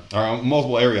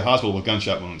multiple area hospital with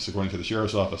gunshot wounds, according to the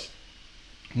sheriff's office.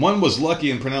 One was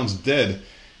lucky and pronounced dead,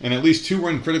 and at least 2 were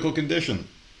in critical condition.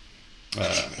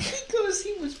 Because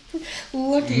he was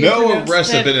lucky. No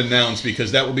arrests have been announced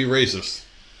because that would be racist.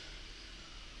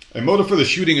 A motive for the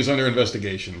shooting is under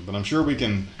investigation, but I'm sure we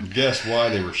can guess why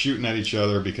they were shooting at each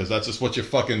other, because that's just what you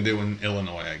fucking do in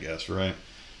Illinois, I guess, right?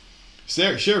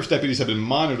 Sheriff's deputies have been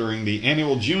monitoring the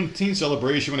annual Juneteenth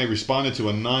celebration when they responded to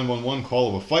a 911 call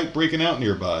of a fight breaking out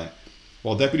nearby.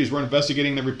 While deputies were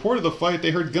investigating the report of the fight,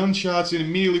 they heard gunshots and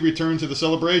immediately returned to the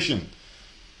celebration.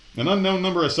 An unknown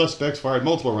number of suspects fired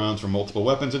multiple rounds from multiple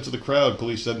weapons into the crowd,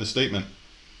 police said in a statement.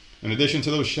 In addition to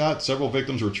those shots, several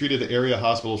victims were treated at area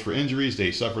hospitals for injuries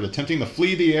they suffered attempting to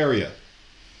flee the area.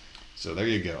 So there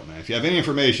you go, man. If you have any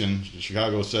information,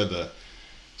 Chicago said to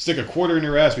stick a quarter in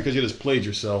your ass because you just played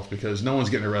yourself, because no one's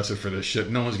getting arrested for this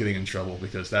shit. No one's getting in trouble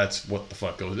because that's what the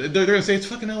fuck goes. They're going to say it's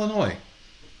fucking Illinois.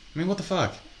 I mean, what the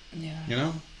fuck? Yeah. You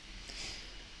know?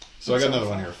 So I got another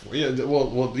one here for you. Yeah,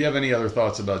 well, do you have any other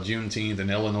thoughts about Juneteenth and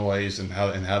Illinois and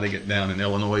how they get down in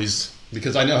Illinois?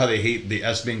 Because I know how they hate the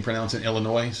S being pronounced in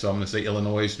Illinois, so I'm going to say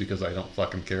Illinois because I don't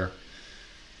fucking care.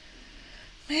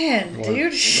 Man, Well, dude.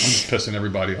 I'm just pissing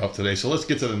everybody off today. So let's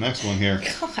get to the next one here.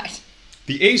 God.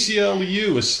 The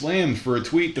ACLU is slammed for a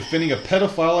tweet defending a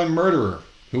pedophile and murderer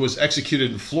who was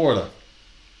executed in Florida.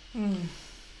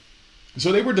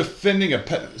 So they were defending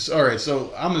all right,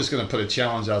 so I'm just going to put a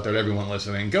challenge out there to everyone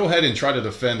listening. Go ahead and try to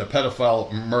defend a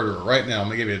pedophile murderer right now. I'm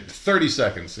going to give you 30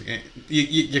 seconds.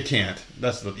 You can't.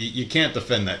 You can't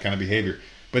defend that kind of behavior.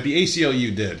 But the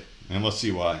ACLU did, and let's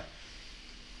see why.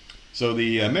 So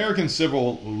the American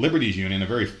Civil Liberties Union, a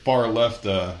very far-left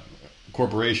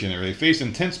corporation there, they faced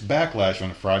intense backlash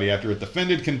on Friday after it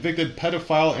defended convicted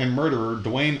pedophile and murderer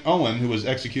Dwayne Owen, who was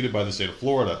executed by the state of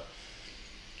Florida.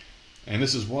 And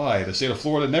this is why. The state of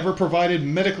Florida never provided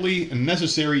medically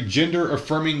necessary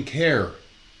gender-affirming care.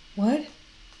 What?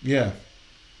 Yeah.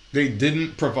 They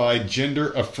didn't provide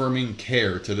gender-affirming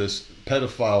care to this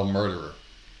pedophile murderer.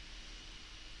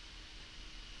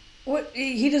 What?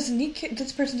 He doesn't need care.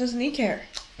 This person doesn't need care.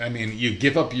 I mean, you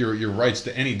give up your rights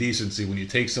to any decency when you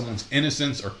take someone's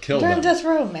innocence or kill They're on them. death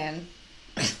row, man.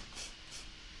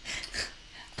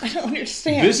 I don't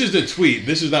understand. This is the tweet.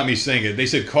 This is not me saying it. They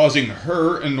said causing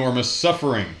her enormous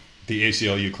suffering, the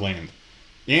ACLU claimed,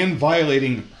 and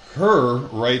violating her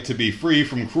right to be free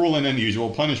from cruel and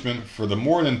unusual punishment for the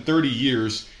more than 30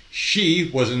 years she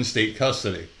was in state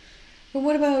custody. But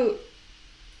what about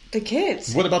the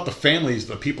kids? What about the families,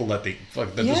 the people that this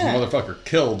Yeah. motherfucker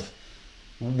killed?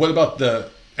 What about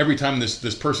every time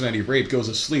this person that he raped goes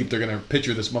to sleep, they're going to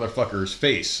picture this motherfucker's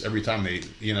face every time they,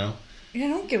 I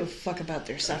don't give a fuck about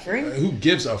their suffering. Who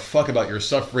gives a fuck about your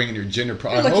suffering and your gender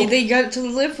They're lucky they got to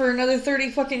live for another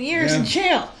 30 fucking years in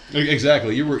jail.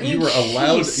 Exactly. You were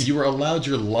Jeez. allowed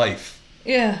your life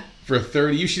Yeah. for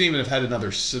 30. You shouldn't even have had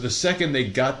another. So the second they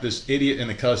got this idiot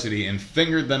into custody and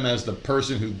fingered them as the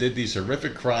person who did these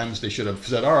horrific crimes, they should have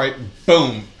said, "All right,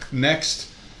 boom, next."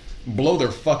 Blow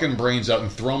their fucking brains out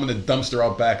and throw them in the dumpster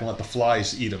out back and let the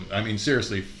flies eat them. I mean,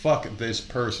 seriously, fuck this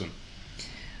person.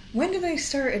 When do they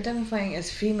start identifying as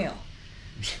female?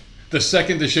 The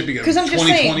second this should be Because I'm just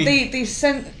 2020. saying, they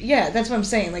sent... Yeah, that's what I'm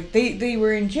saying. Like, they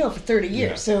were in jail for 30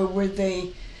 years. Yeah. So were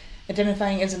they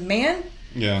identifying as a man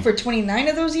for 29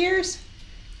 of those years?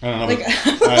 I don't know. Like,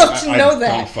 I would love to know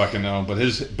that. I don't fucking know. But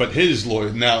his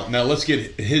lawyer. Now let's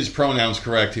get his pronouns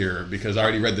correct here, because I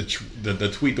already read the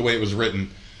tweet the way it was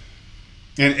written,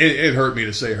 and it hurt me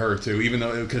to say her too, even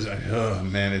though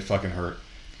man, it fucking hurt.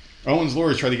 Owen's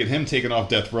lawyers tried to get him taken off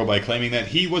death row by claiming that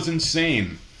he was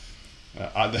insane.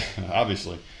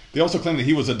 Obviously, they also claimed that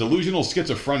he was a delusional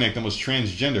schizophrenic and was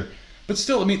transgender. But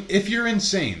still, I mean, if you're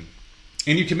insane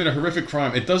and you commit a horrific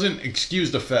crime, it doesn't excuse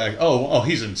the fact, oh,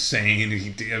 he's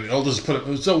insane. I'll just put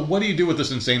it. So what do you do with this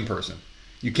insane person?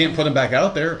 You can't put them back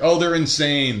out there. Oh, they're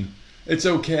insane. It's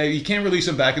okay. You can't release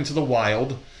them back into the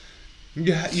wild.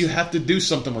 You have to do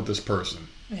something with this person.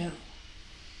 Yeah.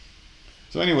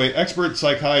 So anyway, expert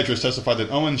psychiatrists testified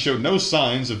that Owen showed no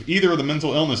signs of either of the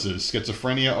mental illnesses,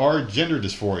 schizophrenia or gender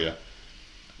dysphoria.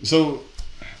 So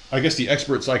I guess the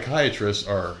expert psychiatrists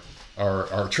are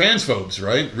transphobes,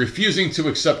 right? Refusing to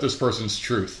accept this person's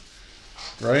truth,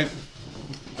 right?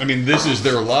 I mean, this is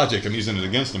their logic. I'm using it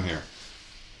against them here.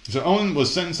 So Owen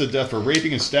was sentenced to death for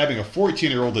raping and stabbing a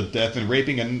 14-year-old to death and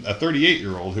raping a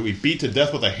 38-year-old who he beat to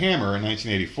death with a hammer in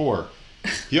 1984.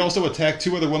 He also attacked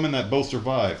 2 other women that both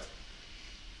survived.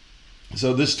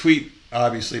 So this tweet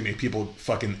obviously made people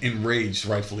fucking enraged,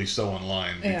 rightfully so,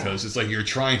 online, because it's like you're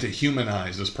trying to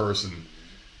humanize this person.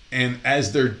 And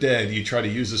as they're dead, you try to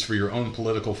use this for your own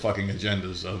political fucking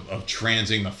agendas of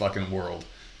transing the fucking world.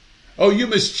 Oh, you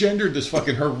misgendered this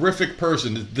fucking horrific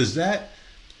person. Does that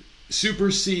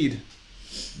supersede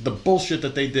the bullshit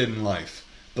that they did in life?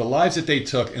 The lives that they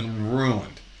took and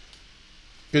ruined.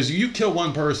 Because you kill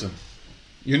one person,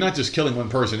 you're not just killing one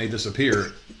person, they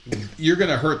disappear. You're going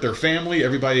to hurt their family,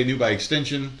 everybody they knew by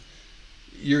extension.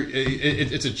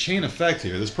 It's a chain effect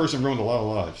here. This person ruined a lot of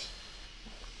lives.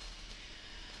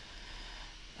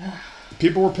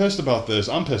 People were pissed about this.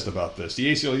 I'm pissed about this.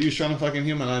 The ACLU is trying to fucking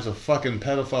humanize a fucking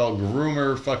pedophile,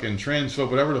 groomer, fucking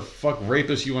transphobe, whatever the fuck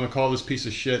rapist you want to call this piece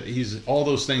of shit. He's all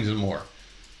those things and more.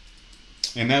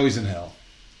 And now he's in hell.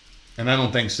 And I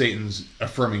don't think Satan's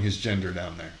affirming his gender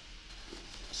down there.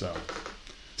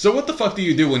 So what the fuck do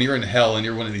you do when you're in hell and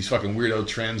you're one of these fucking weirdo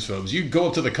transphobes? You go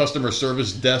up to the customer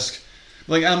service desk,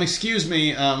 like, excuse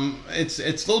me, it's a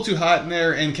little too hot in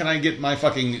there, and can I get my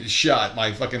fucking shot,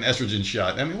 my fucking estrogen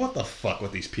shot? I mean, what the fuck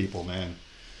with these people, man?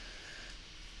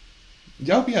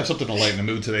 I hope you have something to lighten the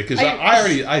mood today, because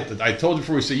I told you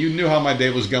before we said you knew how my day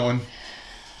was going.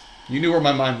 You knew where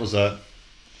my mind was at.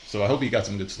 So I hope you got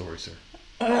some good stories here.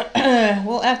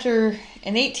 Well, after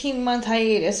an 18-month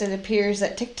hiatus, it appears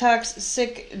that TikTok's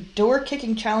sick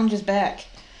door-kicking challenge is back.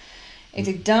 It's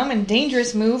a dumb and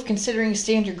dangerous move considering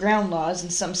stand your ground laws in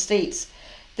some states.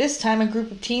 This time, a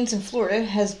group of teens in Florida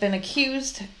has been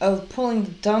accused of pulling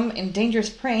the dumb and dangerous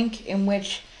prank in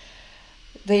which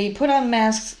they put on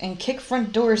masks and kick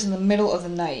front doors in the middle of the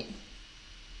night.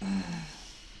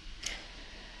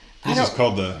 This is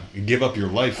called the Give Up Your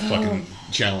Life fucking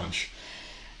challenge.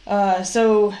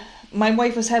 So my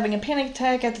wife was having a panic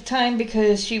attack at the time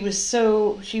because she was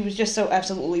just so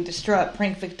absolutely distraught.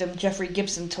 Prank victim Jeffrey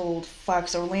Gibson told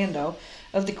Fox Orlando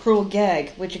of the cruel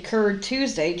gag, which occurred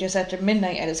Tuesday just after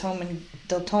midnight at his home in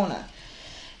Deltona.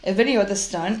 A video of the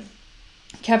stunt,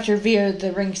 captured via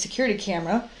the Ring security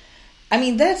camera. I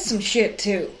mean, that's some shit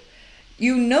too.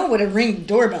 You know what a Ring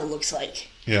doorbell looks like.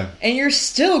 Yeah. And you're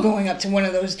still going up to one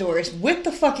of those doors with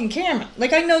the fucking camera.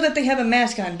 Like, I know that they have a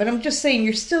mask on, but I'm just saying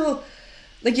you're still...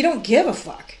 Like, you don't give a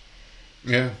fuck.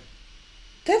 Yeah.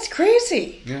 That's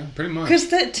crazy. Yeah, pretty much. Because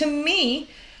to me,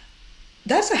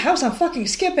 that's a house I'm fucking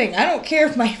skipping. I don't care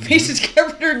if my face is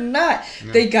covered or not.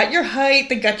 Yeah. They got your height,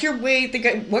 they got your weight, they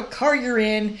got what car you're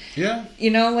in. Yeah. You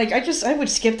know, like, I would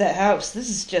skip that house. This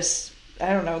is just...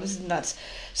 I don't know, this is nuts.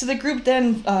 So the group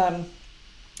then...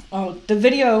 the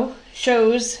video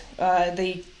shows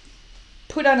they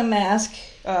put on a mask,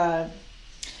 and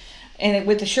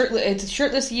it's a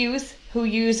shirtless youth who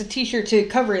used a t-shirt to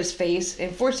cover his face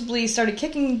and forcibly started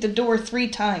kicking the door 3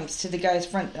 times to the guy's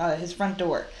his front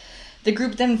door. The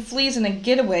group then flees in a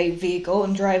getaway vehicle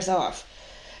and drives off.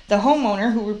 The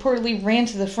homeowner, who reportedly ran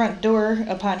to the front door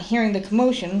upon hearing the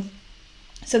commotion,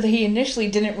 said that he initially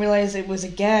didn't realize it was a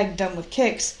gag done with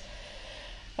kicks.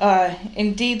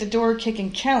 Indeed, the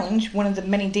door-kicking challenge, one of the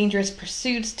many dangerous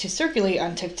pursuits to circulate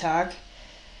on TikTok,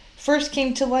 first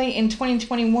came to light in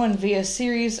 2021 via a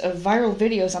series of viral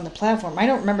videos on the platform. I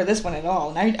don't remember this one at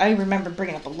all, and I remember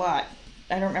bringing up a lot.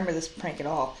 I don't remember this prank at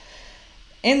all.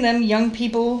 In them, young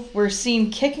people were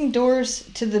seen kicking doors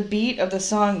to the beat of the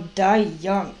song Die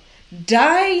Young.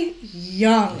 Die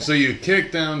Young. So you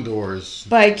kick down doors.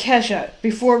 By Kesha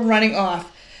before running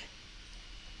off.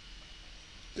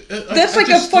 That's like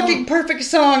a fucking perfect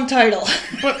song title.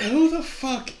 But who the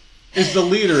fuck is the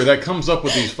leader that comes up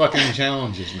with these fucking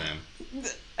challenges, man?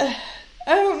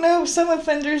 I don't know. Some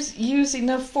offenders used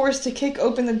enough force to kick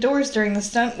open the doors during the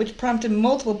stunt, which prompted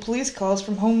multiple police calls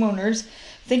from homeowners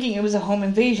thinking it was a home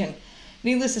invasion.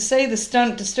 Needless to say, the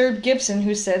stunt disturbed Gibson,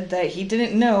 who said that he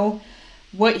didn't know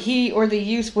what he or the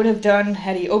youth would have done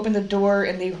had he opened the door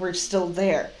and they were still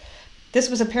there. This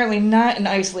was apparently not an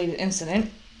isolated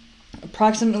incident.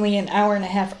 Approximately an hour and a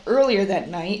half earlier that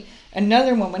night,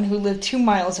 another woman who lived 2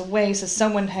 miles away says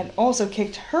someone had also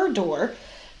kicked her door,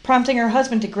 prompting her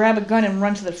husband to grab a gun and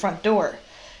run to the front door.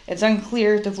 It's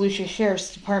unclear if the Volusia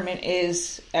Sheriff's Department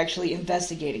is actually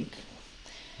investigating.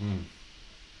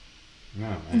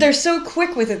 No, They're so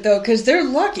quick with it, though, because they're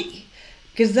lucky.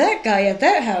 Because that guy at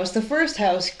that house, the first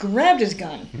house, grabbed his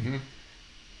gun. Mm-hmm.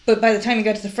 But by the time he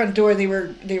got to the front door, they were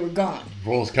gone.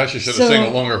 Well, Kesha should have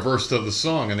sang a longer verse to the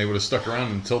song, and they would have stuck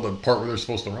around until the part where they're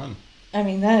supposed to run. I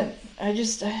mean,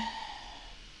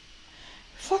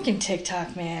 fucking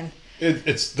TikTok, man.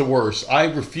 It's the worst. I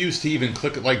refuse to even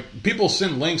click it. Like, people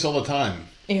send links all the time.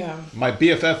 Yeah. My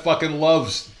BFF fucking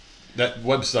loves that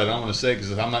website. I don't want to say it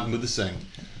because I'm not in the mood to sing.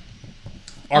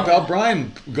 Our pal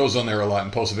Brian goes on there a lot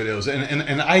and posts videos,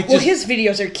 and I just... Well, his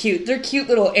videos are cute. They're cute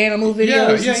little animal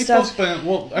videos and he stuff. Posts,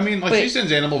 well, I mean, she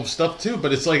sends animal stuff too,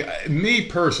 but it's like, me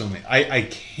personally, I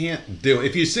can't do it.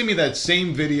 If you send me that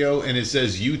same video and it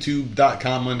says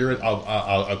youtube.com under it,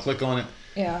 I'll click on it.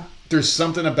 Yeah. There's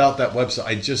something about that website,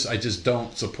 I just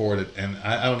don't support it, and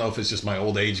I don't know if it's just my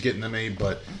old age getting to me,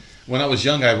 but... When I was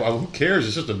young, who cares?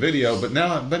 It's just a video. But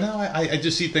now I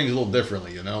just see things a little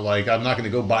differently, you know? Like, I'm not going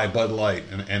to go buy Bud Light,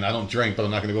 and I don't drink, but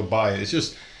I'm not going to go buy it. It's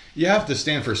just, you have to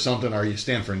stand for something or you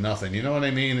stand for nothing. You know what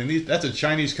I mean? And that's a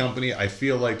Chinese company. I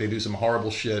feel like they do some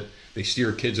horrible shit. They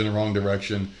steer kids in the wrong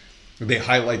direction. They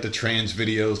highlight the trans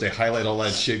videos. They highlight all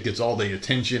that shit. Gets all the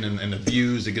attention and the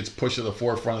views. It gets pushed to the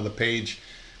forefront of the page.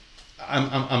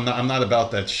 I'm not about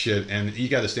that shit, and you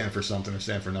got to stand for something or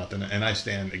stand for nothing, and I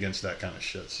stand against that kind of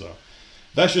shit. So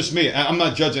that's just me. I'm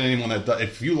not judging anyone that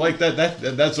if you like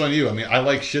that's on you. I mean, I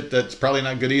like shit that's probably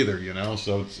not good either, you know.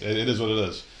 So it is what it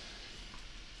is.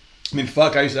 I mean,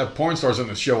 fuck, I used to have porn stars on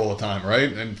the show all the time,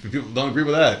 right? And if people don't agree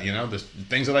with that, you know, the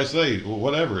things that I say,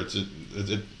 whatever.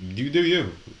 You do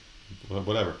you,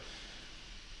 whatever.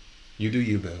 You do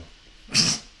you, boo.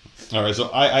 All right, so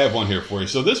I have one here for you.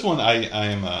 So this one I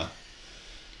am.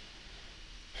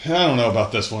 I don't know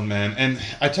about this one, man. And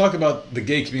I talk about the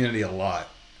gay community a lot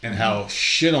and how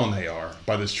shit on they are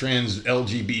by this trans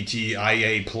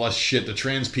LGBTIA plus shit. The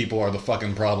trans people are the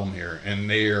fucking problem here, and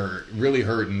they are really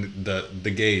hurting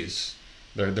the gays.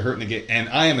 They're hurting the gay. And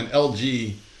I am an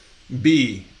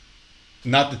LGB,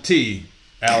 not the T,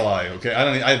 ally. Okay, I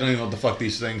don't even know what the fuck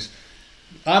these things.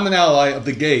 I'm an ally of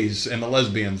the gays and the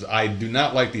lesbians. I do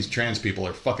not like these trans people.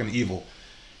 They're fucking evil.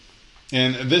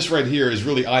 And this right here is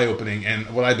really eye-opening,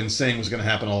 and what I've been saying was going to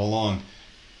happen all along.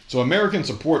 So American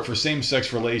support for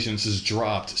same-sex relations has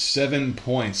dropped 7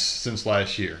 points since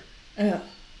last year. Yeah.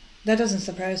 That doesn't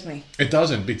surprise me. It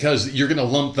doesn't, because you're going to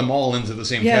lump them all into the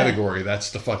same category.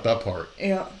 That's the fucked up part.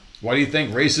 Yeah. Why do you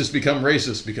think racists become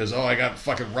racist? Because, I got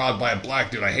fucking robbed by a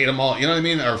black dude. I hate them all. You know what I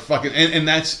mean? Or fucking, and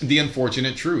that's the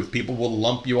unfortunate truth. People will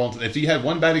lump you all. If you had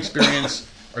one bad experience,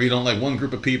 or you don't like one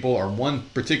group of people, or one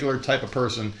particular type of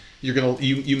person,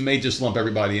 you may just lump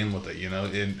everybody in with it. You know,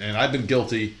 and I've been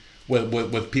guilty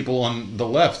with people on the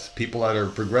left, people that are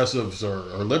progressives or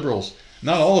liberals.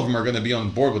 Not all of them are going to be on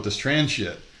board with this trans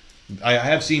shit. I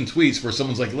have seen tweets where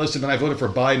someone's like, "Listen, I voted for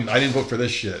Biden. I didn't vote for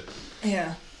this shit."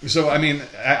 Yeah. So, I mean,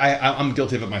 I'm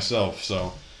guilty of it myself,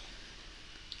 so...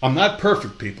 I'm not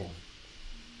perfect, people.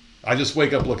 I just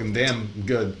wake up looking damn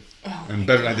good, and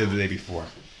better than I did the day before.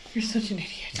 You're such an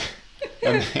idiot.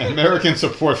 American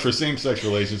support for same-sex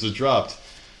relations has dropped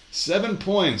 7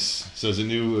 points, says a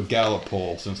new Gallup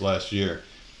poll since last year.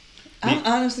 I'm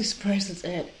honestly surprised that's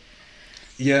it.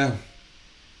 Yeah.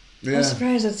 I'm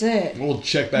surprised that's it. We'll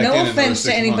check back in. No offense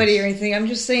to anybody or anything. I'm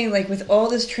just saying, like, with all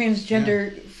this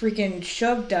transgender freaking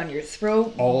shoved down your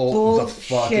throat, all the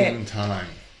fucking time.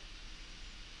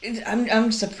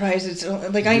 I'm surprised it's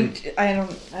like I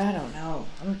don't know.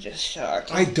 I'm just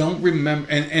shocked. I don't remember,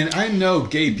 and I know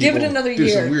gay people Give it another do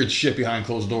year. some weird shit behind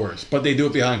closed doors, but they do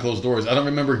it behind closed doors. I don't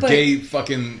remember gay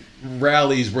fucking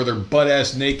rallies where they're butt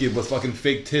ass naked with fucking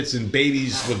fake tits and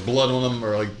babies with blood on them,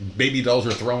 or like baby dolls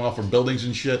are thrown off of buildings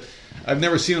and shit. I've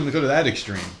never seen them go to that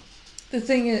extreme. The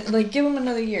thing is, like, give them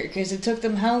another year, because it took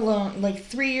them how long? Like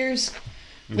 3 years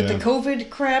with the COVID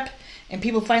crap. And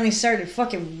people finally started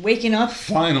fucking waking up.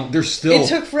 They're still... It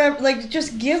took forever. Like,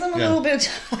 just give them a little bit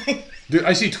of time. Dude,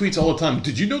 I see tweets all the time.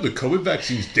 Did you know the COVID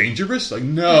vaccine's dangerous? Like,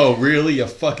 no, really? You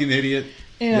fucking idiot?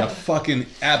 Yeah. You fucking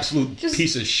absolute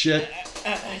piece of shit.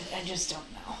 I just don't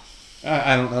know.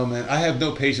 I don't know, man. I have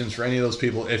no patience for any of those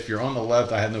people. If you're on the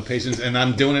left, I have no patience. And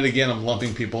I'm doing it again. I'm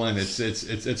lumping people in.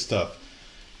 It's tough.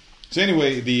 So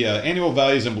anyway, the annual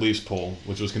Values and Beliefs poll,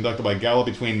 which was conducted by Gallup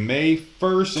between May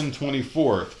 1st and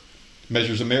 24th,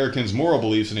 measures Americans' moral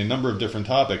beliefs in a number of different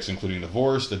topics, including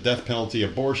divorce, the death penalty,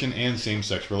 abortion, and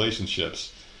same-sex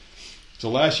relationships. So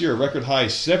last year, a record high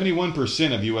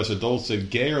 71% of U.S. adults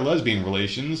said gay or lesbian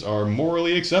relations are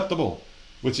morally acceptable.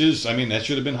 Which is, I mean, that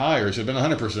should have been higher. It should have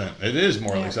been 100%. It is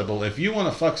morally acceptable. If you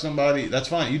want to fuck somebody, that's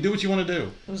fine. You do what you want to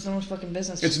do. It was no one's fucking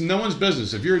business. It's no one's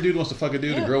business. If you're a dude who wants to fuck a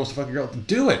dude, a girl wants to fuck a girl,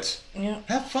 do it. Yeah.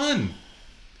 Have fun.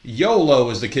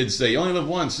 YOLO, as the kids say. You only live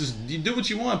once. Just, you do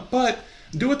what you want, but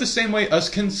do it the same way us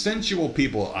consensual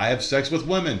people. I have sex with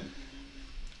women.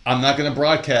 I'm not going to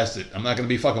broadcast it. I'm not going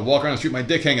to be fucking walking around the street with my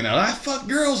dick hanging out. I fuck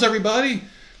girls, everybody.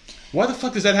 Why the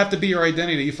fuck does that have to be your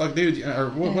identity? You fuck dude or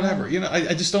whatever. You know,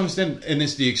 I just don't understand. And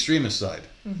it's the extremist side.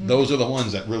 Mm-hmm. Those are the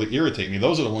ones that really irritate me.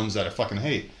 Those are the ones that I fucking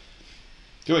hate.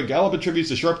 So Gallup attributes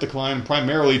the sharp decline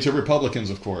primarily to Republicans,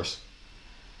 of course.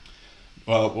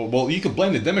 Well, you could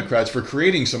blame the Democrats for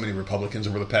creating so many Republicans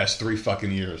over the past 3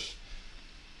 fucking years.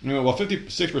 You know, while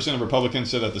 56% of Republicans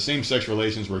said that the same-sex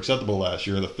relations were acceptable last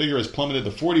year, the figure has plummeted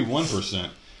to 41%.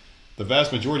 The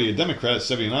vast majority of Democrats,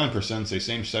 79%, say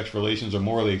same-sex relations are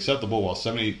morally acceptable, while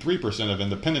 73% of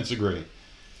independents agree.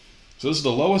 So this is the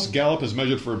lowest Gallup has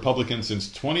measured for Republicans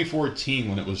since 2014,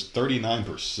 when it was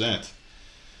 39%.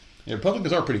 Yeah,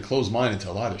 Republicans are pretty close-minded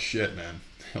to a lot of shit, man.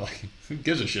 Like, who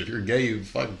gives a shit? If you're gay,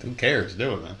 who cares?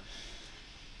 Do it, man.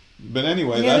 But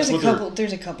anyway, yeah, that's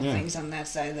there's a couple things on that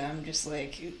side that I'm just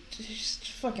like, just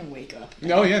fucking wake up.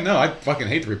 No, yeah, no, I fucking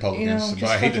hate the Republicans, but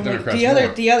I hate the Democrats more.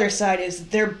 The other side is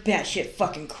they're batshit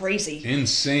fucking crazy,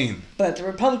 insane. But the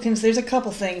Republicans, there's a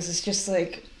couple things. It's just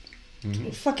like,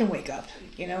 fucking wake up,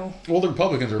 you know. Well, the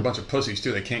Republicans are a bunch of pussies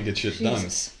too. They can't get shit done.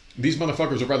 These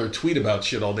motherfuckers would rather tweet about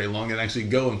shit all day long than actually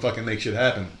go and fucking make shit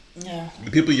happen. Yeah.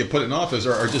 The people you put in office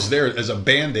are just there as a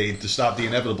band-aid to stop the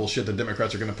inevitable shit the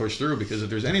Democrats are going to push through, because if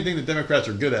there's anything the Democrats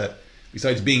are good at,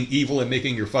 besides being evil and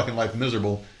making your fucking life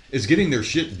miserable, is getting their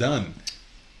shit done.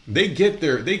 They get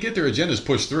their agendas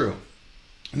pushed through.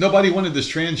 Nobody wanted this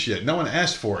trans shit. No one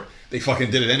asked for it. They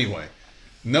fucking did it anyway.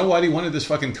 Nobody wanted this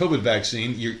fucking COVID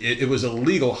vaccine. It was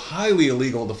illegal, highly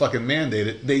illegal to fucking mandate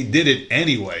it. They did it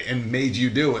anyway and made you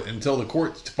do it until the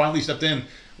court finally stepped in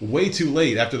way too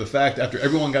late after the fact, after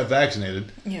everyone got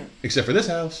vaccinated. Yeah. Except for this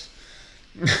house.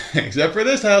 Except for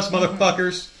this house,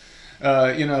 motherfuckers.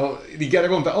 You know, you get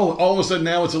everyone, all of a sudden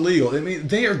now it's illegal. I mean,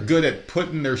 they are good at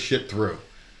putting their shit through.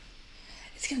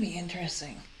 It's going to be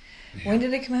interesting. Yeah. When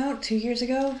did it come out? 2 years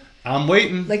ago? I'm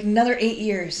waiting. Like another 8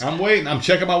 years. I'm waiting. I'm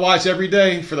checking my watch every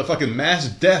day for the fucking mass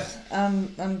death.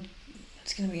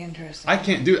 It's going to be interesting. I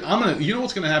can't do it. You know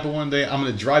what's going to happen one day? I'm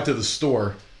going to drive to the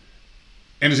store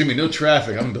and there's going to be no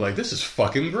traffic. I'm going to be like, this is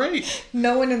fucking great.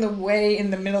 No one in the way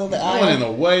in the middle of the aisle. No one in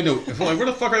the way. No, if I'm like, where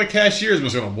the fuck are the cashiers? I'm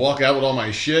just going to walk out with all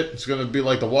my shit. It's going to be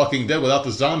like The Walking Dead without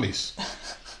the zombies.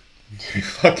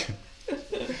 Fucking.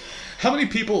 How many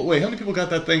people got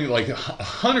that thing? Like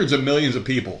hundreds of millions of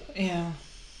people. Yeah.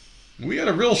 We got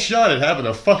a real shot at having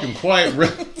a fucking quiet...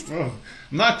 I'm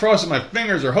not crossing my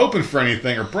fingers or hoping for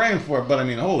anything or praying for it, but I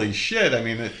mean, holy shit. I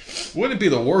mean, wouldn't it be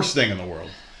the worst thing in the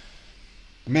world?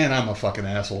 Man, I'm a fucking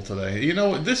asshole today. You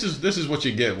know, this is what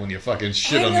you get when you fucking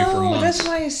shit on me for months. That's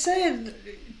why I said,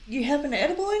 you have an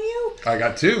edible in you? I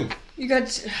got 2.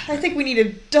 I think we need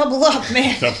to double up,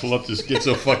 man. Double up, just get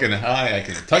so fucking high I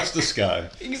can touch the sky.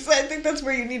 I think that's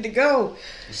where you need to go.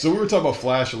 So we were talking about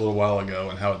Flash a little while ago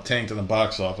and how it tanked in the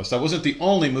box office. That wasn't the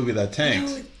only movie that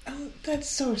tanked. No, that's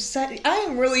so sad. I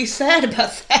am really sad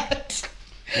about that.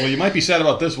 Well, you might be sad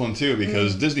about this one too,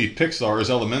 because Disney Pixar's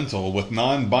Elemental, with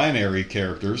non-binary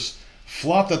characters,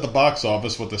 flopped at the box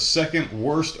office with the second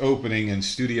worst opening in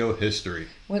studio history.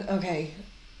 What? Okay,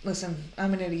 listen,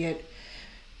 I'm an idiot.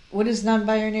 What does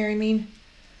non-binary mean?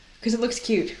 Because it looks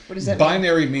cute. What does that mean?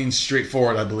 Binary means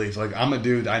straightforward, I believe. Like, I'm a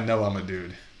dude, I know I'm a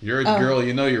dude. You're a girl,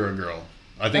 you know you're a girl.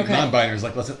 I think non-binary is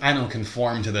like, listen, I don't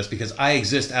conform to this because I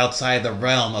exist outside the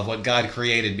realm of what God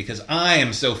created because I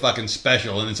am so fucking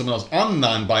special. And then someone else, I'm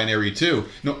non-binary too.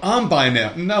 No, I'm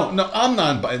binary. No, I'm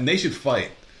non-binary. And they should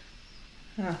fight.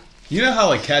 Huh. You know how,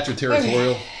 like, cats are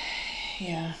territorial?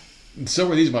 Yeah. And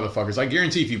so are these motherfuckers. I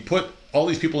guarantee if you put all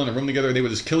these people in a room together, they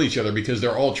would just kill each other because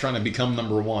they're all trying to become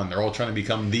number one. They're all trying to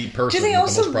become the person. Do they with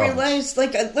also the most problems.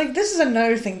 realize, like this is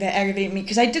another thing that aggravated me,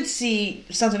 because I did see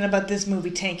something about this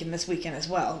movie tanking this weekend as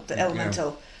well, The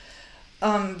Elemental.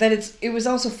 Yeah. That it was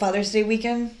also Father's Day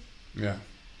weekend. Yeah.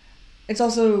 It's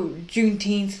also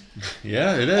Juneteenth.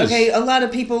 Yeah, it is. Okay, a lot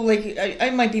of people, like, I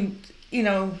might be,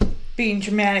 being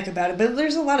dramatic about it, but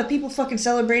there's a lot of people fucking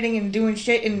celebrating and doing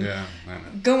shit and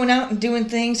going out and doing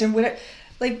things and whatever.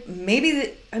 Like,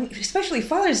 maybe, especially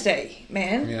Father's Day,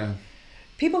 man. Yeah.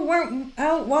 People weren't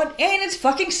out, and it's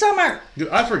fucking summer. Dude,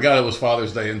 I forgot it was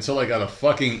Father's Day until I got a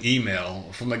fucking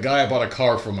email from the guy I bought a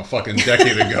car from a fucking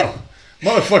decade ago.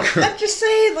 Motherfucker. I'm just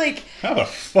saying, like... How the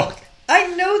fuck? I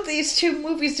know these two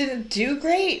movies didn't do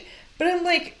great, but I'm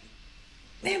like,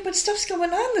 man, but stuff's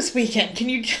going on this weekend. Can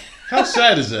you... How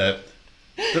sad is that?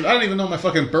 That I don't even know my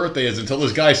fucking birthday is until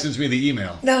this guy sends me the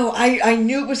email. No, I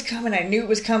knew it was coming. I knew it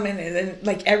was coming. And then,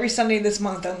 like, every Sunday this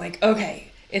month, I'm like, okay,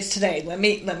 it's today. Let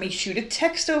me shoot a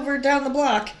text over down the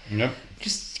block. Yep.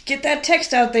 Just get that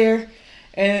text out there.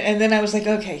 And then I was like,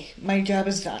 okay, my job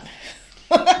is done.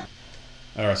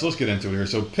 Alright, so let's get into it here.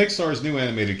 So Pixar's new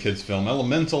animated kids film,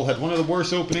 Elemental, had one of the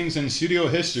worst openings in studio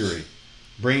history,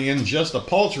 bringing in just a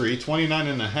paltry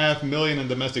 $29.5 million in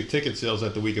domestic ticket sales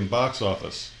at the weekend box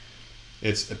office.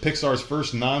 It's Pixar's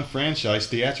first non-franchise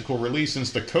theatrical release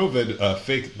since the COVID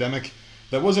fake-demic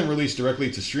that wasn't released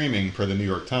directly to streaming, per the New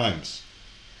York Times.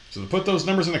 So to put those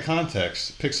numbers into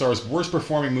context, Pixar's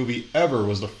worst-performing movie ever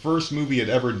was the first movie it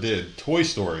ever did, Toy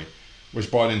Story, which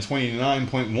brought in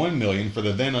 $29.1 million for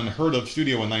the then unheard-of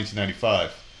studio in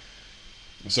 1995.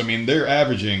 So, I mean, they're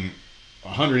averaging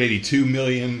 $182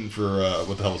 million for,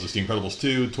 what the hell was this, The Incredibles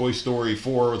 2, Toy Story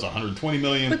 4 was $120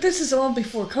 million. But this is all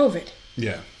before COVID.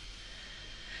 Yeah.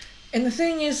 And the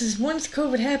thing is once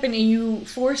COVID happened and you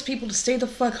forced people to stay the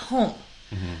fuck home,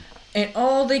 and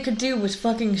all they could do was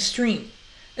fucking stream.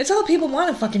 That's all people want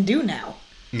to fucking do now.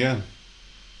 Yeah.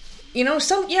 You know,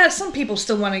 some people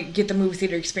still want to get the movie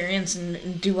theater experience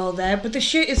and do all that, but the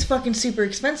shit is fucking super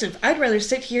expensive. I'd rather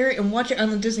sit here and watch it on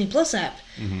the Disney Plus app.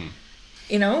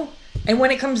 You know? And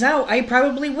when it comes out, I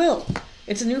probably will.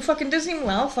 It's a new fucking Disney.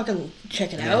 Well, I'll fucking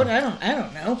check it out. I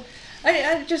don't know.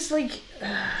 I just like.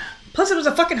 Plus, it was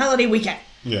a fucking holiday weekend.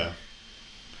 Yeah.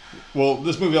 Well,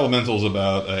 this movie Elemental is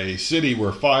about a city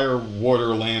where fire, water,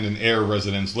 land, and air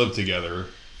residents live together,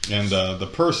 and the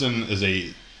person is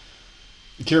a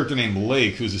character named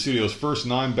Lake, who's the studio's first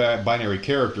non-binary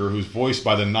character, who's voiced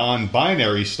by the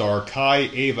non-binary star Kai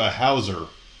Ava Hauser.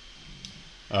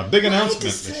 Big announcement. Why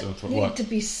does that need to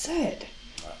be said?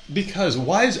 Because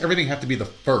why does everything have to be the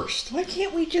first? Why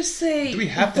can't we just say do we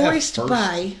have voiced to have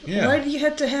by? Yeah. Why do you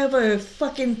have to have a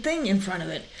fucking thing in front of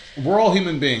it? We're all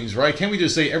human beings, right? Can't we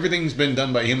just say everything's been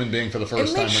done by a human being for the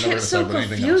first time? We're never going to talk about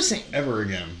anything else ever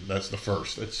again. That's the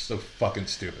first. It's so fucking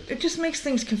stupid. It just makes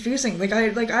things confusing. Like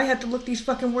I had to look these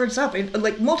fucking words up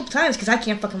like multiple times because I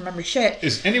can't fucking remember shit.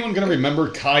 Is anyone going to remember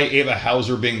Kai Ava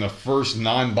Hauser being the first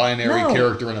non-binary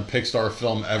character in a Pixar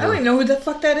film ever? I don't even know who the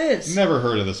fuck that is. Never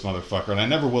heard of this motherfucker, and I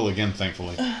never will again,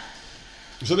 thankfully.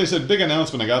 So they said, big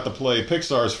announcement, I got to play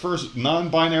Pixar's first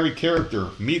non-binary character,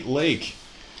 Meet Lake.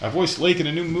 I voiced Lake in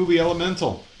a new movie,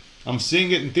 Elemental. I'm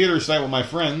seeing it in theaters tonight with my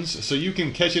friends, so you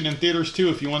can catch it in theaters too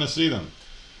if you want to see them.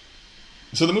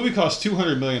 So the movie cost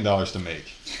 $200 million to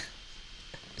make.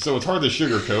 So it's hard to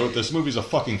sugarcoat. This movie's a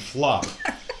fucking flop.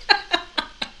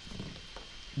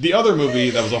 The other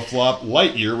movie that was a flop,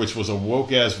 Lightyear, which was a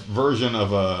woke-ass version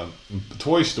of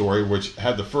Toy Story, which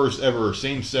had the first ever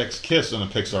same-sex kiss in a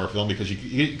Pixar film, because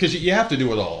you have to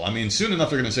do it all. I mean, soon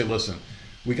enough they're going to say, listen,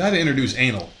 we got to introduce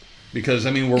anal. Because,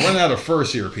 I mean, we're running out of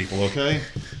firsts here, people, okay?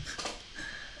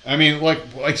 I mean, like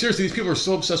seriously, these people are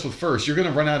so obsessed with first. You're going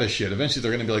to run out of shit. Eventually,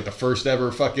 they're going to be like the first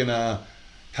ever fucking, how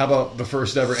about the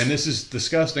first ever? And this is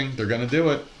disgusting. They're going to do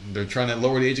it. They're trying to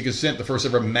lower the age of consent. The first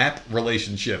ever map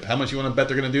relationship. How much you want to bet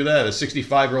they're going to do that? A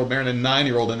 65-year-old marrying a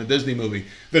 9-year-old in a Disney movie.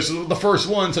 This is the first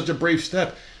one. Such a brave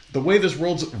step. The way this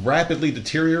world's rapidly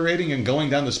deteriorating and going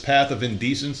down this path of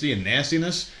indecency and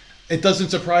nastiness, it doesn't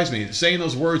surprise me. Saying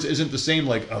those words isn't the same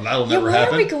like, oh, that'll never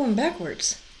happen. Why are we going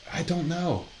backwards? I don't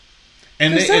know.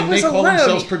 And they call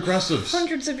themselves progressives.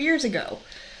 Hundreds of years ago.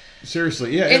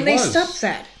 Seriously, yeah, and they stopped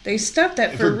that. They stopped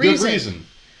that for a reason. Good reason.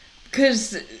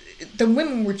 Because the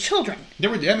women were children.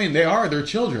 They're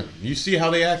children. You see how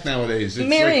they act nowadays. It's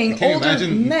marrying like, older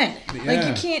men. Yeah. Like,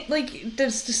 you can't, like,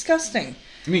 that's disgusting.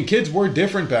 I mean, kids were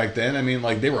different back then. I mean,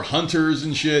 like, they were hunters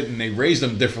and shit, and they raised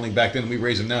them differently back then than we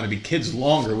raise them now to be kids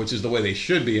longer, which is the way they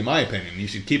should be, in my opinion. You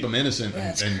should keep them innocent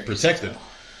and protected.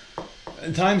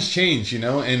 And times change, you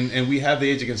know, and we have the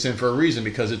age of consent for a reason,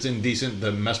 because it's indecent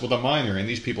to mess with a minor, and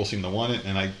these people seem to want it,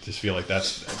 and I just feel like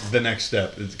that's the next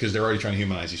step, because they're already trying to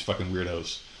humanize these fucking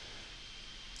weirdos.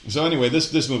 So anyway,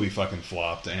 this movie fucking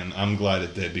flopped, and I'm glad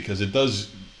it did, because it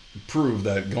does prove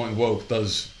that going woke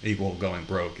does equal going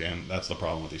broke, and that's the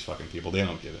problem with these fucking people. They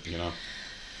don't get it, you know?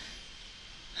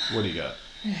 What do you got?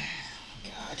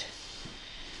 God.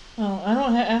 Well, I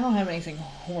don't have anything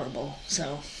horrible,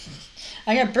 so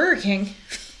I got Burger King.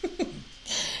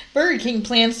 Burger King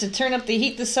plans to turn up the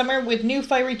heat this summer with new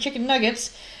fiery chicken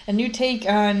nuggets, a new take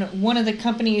on one of the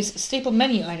company's staple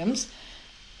menu items.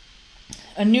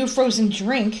 A new frozen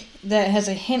drink that has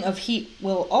a hint of heat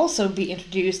will also be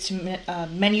introduced to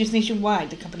menus nationwide,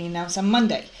 the company announced on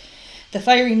Monday. The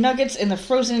fiery nuggets and the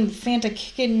frozen Fanta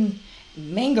chicken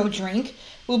mango drink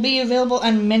will be available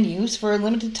on menus for a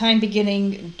limited time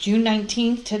beginning June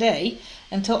 19th today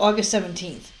until August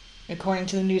 17th, according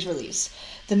to the news release.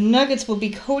 The nuggets will be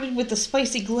coated with the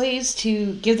spicy glaze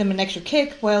to give them an extra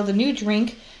kick, while the new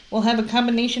drink will have a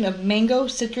combination of mango,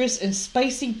 citrus, and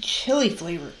spicy chili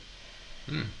flavor.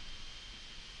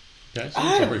 Okay,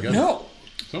 I don't know.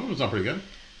 Some of them's not pretty good.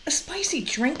 A spicy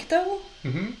drink, though?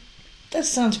 Mm-hmm. That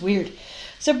sounds weird.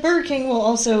 So Burger King will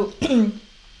also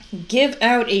give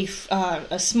out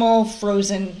a small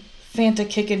frozen Fanta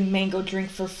Kickin' mango drink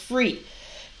for free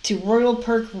to Royal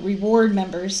Perk Reward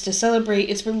members to celebrate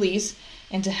its release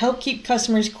and to help keep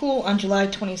customers cool on July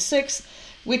 26th,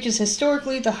 which is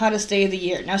historically the hottest day of the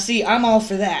year. Now, see, I'm all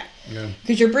for that. Yeah.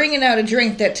 Because you're bringing out a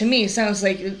drink that, to me, sounds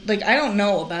like I don't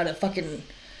know about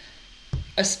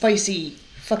a spicy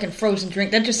fucking frozen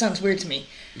drink. That just sounds weird to me.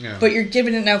 Yeah. But you're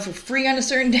giving it out for free on a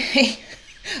certain day.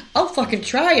 I'll fucking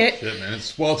try it. Shit, man.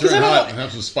 It's sweltering hot and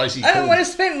have some spicy I don't want to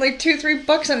spend like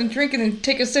 $2-3 on a drink and then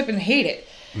take a sip and hate it.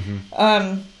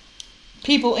 Mm-hmm.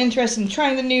 People interested in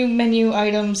trying the new menu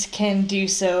items can do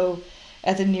so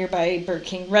at the nearby Burger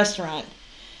King restaurant.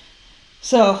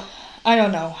 So, I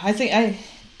don't know. I think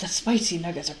the spicy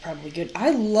nuggets are probably good.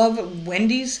 I love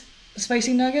Wendy's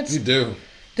spicy nuggets. You do.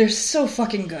 They're so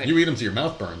fucking good. You eat them till your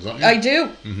mouth burns, don't you? I do.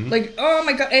 Mm-hmm. Like, oh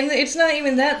my god. And it's not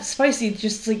even that spicy.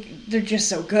 Just like, they're just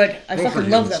so good. I fucking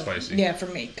love them. Spicy. Yeah, for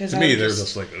me. To me, they're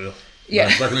just like, ugh. Yeah.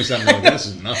 Back when we sat like, this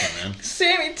is nothing, man.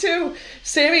 Sammy, too.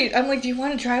 Sammy, I'm like, do you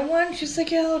want to try one? She's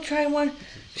like, yeah, I'll try one.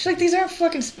 She's like, these aren't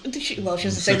fucking... Well, she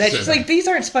doesn't say that. She's like, these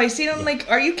aren't spicy. And I'm like,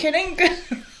 are you kidding?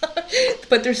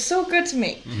 But they're so good to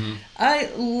me. Mm-hmm. I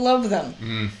love them.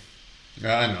 Mm.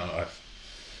 Yeah, I know.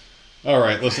 All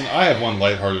right, listen, I have one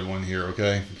lighthearted one here,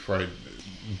 okay? Before I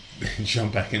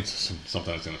jump back into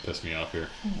something that's going to piss me off here.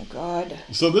 Oh, God.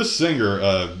 So this singer,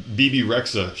 Bebe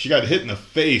Rexha, she got hit in the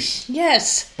face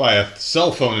Yes. by a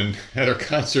cell phone at her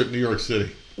concert in New York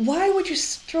City. Why would you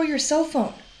throw your cell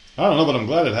phone? I don't know, but I'm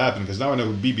glad it happened, because now I know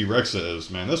who Bebe Rexha is,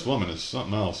 man. This woman is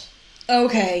something else.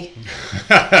 Okay.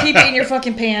 Keep it in your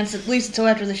fucking pants, at least until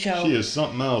after the show. She is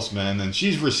something else, man. And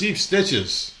she's received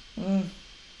stitches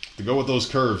to go with those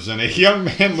curves. And a young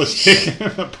man was taken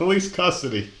into police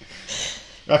custody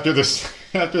after the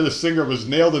singer was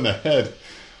nailed in the head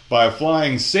by a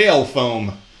flying sail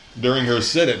foam during her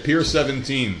set at Pier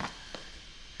 17.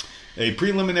 A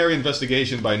preliminary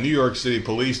investigation by New York City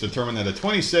police determined that a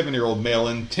 27-year-old male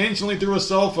intentionally threw a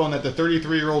cell phone at the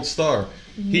 33-year-old star.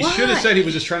 He should have said he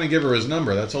was just trying to give her his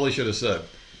number. That's all he should have said.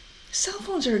 Cell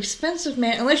phones are expensive,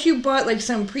 man. Unless you bought like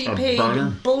some prepaid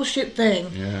bullshit thing.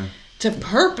 Yeah. To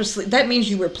purposely... That means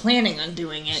you were planning on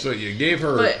doing it. So you gave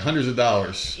her hundreds of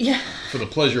dollars for the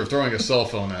pleasure of throwing a cell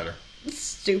phone at her.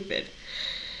 Stupid.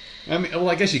 I mean, well,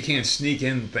 I guess you can't sneak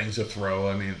in things to throw.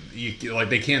 I mean,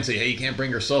 they can't say, hey, you can't bring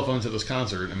your cell phone to this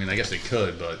concert. I mean, I guess they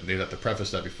could, but they'd have to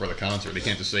preface that before the concert. They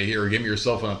can't just say, here, give me your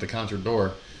cell phone at the concert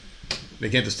door. They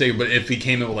can't just take, but if he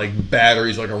came in with like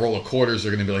batteries, like a roll of quarters,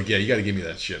 they're going to be like, yeah, you got to give me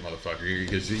that shit, motherfucker,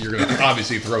 because you're going to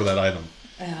obviously throw that item.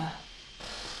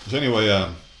 So anyway,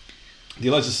 the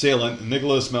alleged assailant,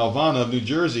 Nicholas Malvana of New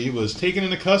Jersey, was taken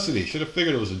into custody. Should have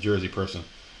figured it was a Jersey person.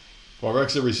 While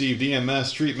Rexha received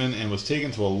EMS treatment and was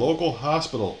taken to a local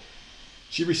hospital.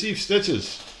 She received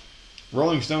stitches.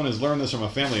 Rolling Stone has learned this from a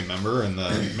family member, and the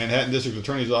Manhattan District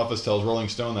Attorney's Office tells Rolling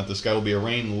Stone that this guy will be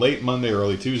arraigned late Monday or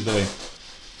early Tuesday.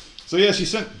 So yeah, she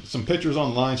sent some pictures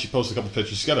online. She posted a couple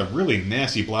pictures. She's got a really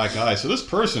nasty black eye. So this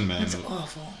person, man... That's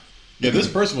awful. Yeah, this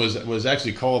person was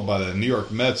actually called by the New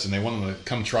York Mets, and they wanted him to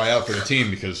come try out for the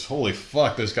team because, holy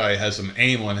fuck, this guy has some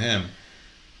aim on him.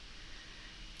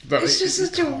 But it's just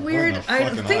such a weird...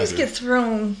 things get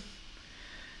thrown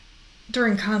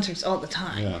during concerts all the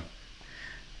time.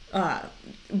 Yeah.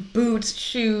 Boots,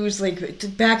 shoes, like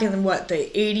back in the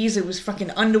 80s, it was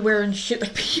fucking underwear and shit.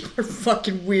 Like, people are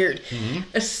fucking weird. Mm-hmm.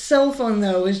 A cell phone,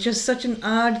 though, is just such an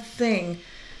odd thing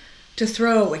to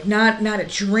throw. Like, not a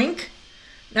drink,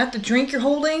 not the drink you're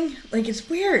holding. Like, it's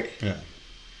weird. Yeah.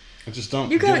 I just don't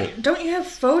get it. Don't you have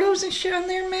photos and shit on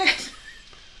there, man?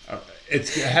 It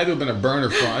had to have been a burner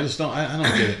phone. I just don't. I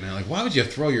don't get it, man. Like, why would you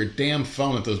throw your damn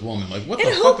phone at this woman? Like, what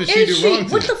the fuck did she do wrong to you?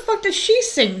 What the fuck does she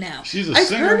sing now? She's a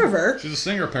singer. I've heard of her. She's a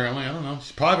singer, apparently. I don't know.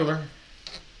 She's popular.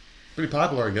 Pretty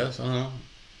popular, I guess. I don't know.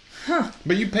 Huh.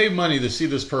 But you pay money to see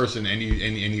this person and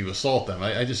you assault them.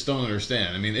 I just don't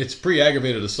understand. I mean, it's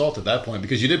pre-aggravated assault at that point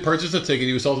because you did purchase a ticket.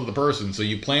 You assaulted the person, so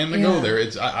you plan to go there.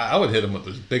 I would hit them with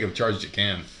as big of a charge as you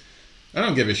can. I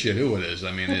don't give a shit who it is.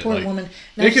 I mean, poor woman.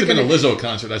 It could have been a Lizzo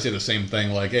concert. I'd say the same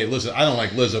thing. Like, hey, listen, I don't like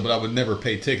Lizzo, but I would never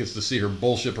pay tickets to see her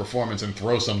bullshit performance and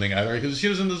throw something at her because she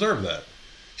doesn't deserve that.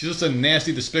 She's just a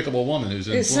nasty, despicable woman who's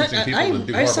influencing people to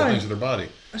do I horrible things with their body.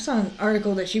 I saw an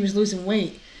article that she was losing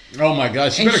weight. Oh my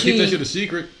God, she better keep that shit a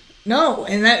secret. No,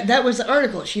 and that was the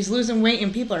article. She's losing weight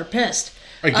and people are pissed.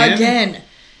 Again?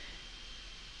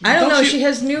 I don't know. She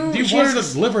has new... Do you want her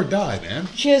to live or die, man?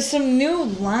 She has some new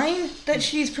line that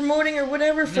she's promoting or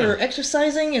whatever for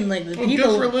exercising and like the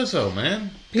people... Good for Lizzo,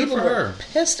 man. Good People for her. are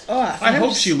pissed off. I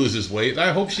hope she loses weight.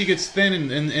 I hope she gets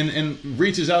thin and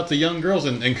reaches out to young girls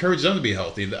and encourages them to be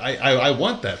healthy. I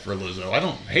want that for Lizzo. I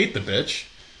don't hate the bitch.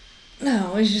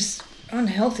 No, it's just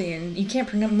unhealthy, and you can't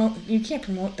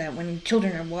promote that when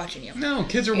children are watching you. No,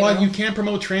 kids are watching. You can't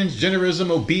promote transgenderism,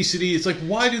 obesity. It's like,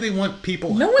 why do they want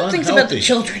people No one unhealthy? thinks about the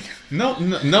children.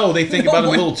 No, they think about them a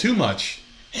little too much.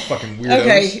 Fucking weirdos.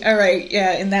 Okay, all right,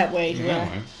 yeah, in that way, yeah.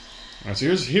 All right, so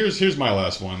here's my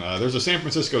last one. There's a San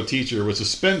Francisco teacher who was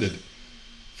suspended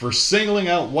for singling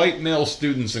out white male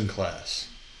students in class.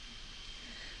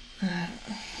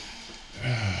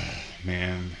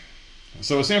 Man.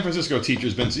 So a San Francisco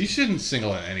teacher's been... You shouldn't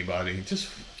single out anybody.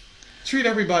 Just treat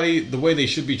everybody the way they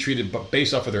should be treated, but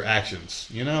based off of their actions,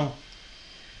 you know?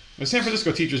 A San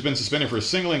Francisco teacher's been suspended for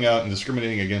singling out and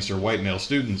discriminating against her white male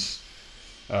students.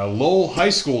 Lowell high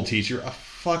school teacher, a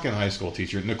fucking high school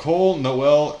teacher, Nicole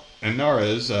Noel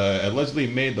Enarez, allegedly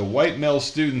made the white male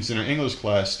students in her English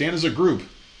class stand as a group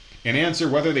and answer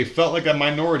whether they felt like a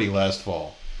minority last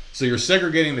fall. So you're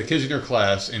segregating the kids in your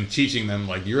class and teaching them,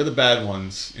 like, you're the bad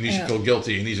ones, and you should feel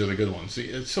guilty, and these are the good ones. See,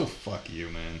 it's so fuck you,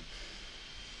 man.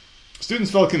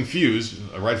 Students felt confused,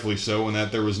 rightfully so, in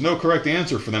that there was no correct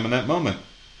answer for them in that moment.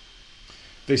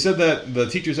 They said that the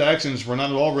teacher's actions were not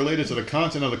at all related to the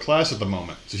content of the class at the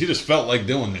moment, so she just felt like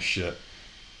doing this shit.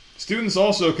 Students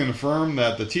also confirmed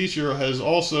that the teacher has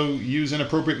also used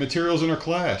inappropriate materials in her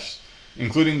class,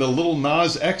 including the Lil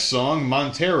Nas X song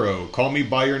Montero, Call Me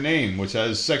By Your Name, which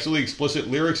has sexually explicit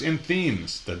lyrics and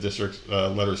themes, the district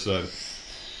letter said.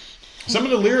 Some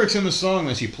of the lyrics in the song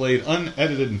that she played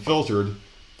unedited and filtered: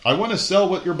 I want to sell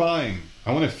what you're buying.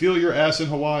 I want to feel your ass in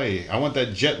Hawaii. I want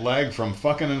that jet lag from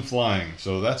fucking and flying.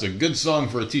 So that's a good song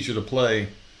for a teacher to play.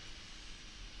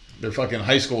 They're fucking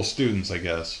high school students, I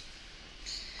guess.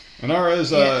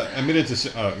 Enarez admitted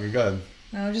to... go ahead.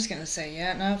 No, I'm just going to say,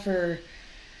 not for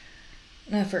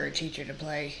a teacher to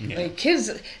play. Yeah. Like,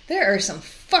 kids, there are some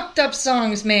fucked up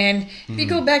songs, man. If you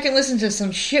go back and listen to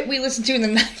some shit we listened to in the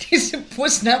 90s, it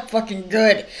was not fucking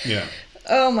good. Yeah.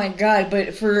 Oh my God,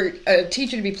 but for a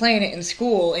teacher to be playing it in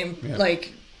school and,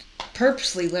 like,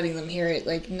 purposely letting them hear it,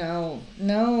 like, no. Do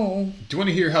you want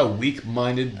to hear how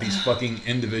weak-minded these fucking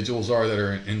individuals are that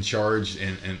are in charge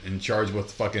and in charge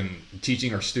with fucking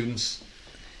teaching our students?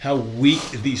 How weak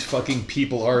these fucking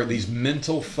people are, these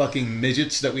mental fucking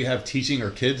midgets that we have teaching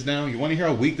our kids now. You want to hear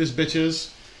how weak this bitch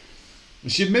is?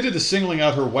 She admitted to singling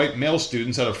out her white male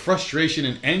students out of frustration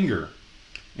and anger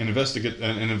in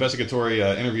investigatory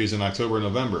interviews in October and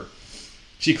November.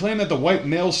 She claimed that the white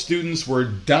male students were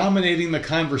dominating the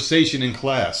conversation in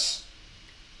class.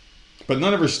 But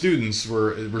none of her students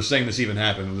were saying this even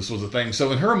happened. This was a thing.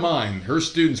 So in her mind, her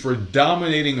students were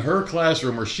dominating her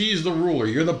classroom, where she's the ruler.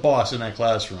 You're the boss in that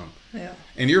classroom. Yeah.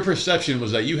 And your perception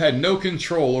was that you had no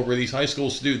control over these high school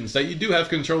students that you do have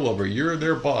control over. You're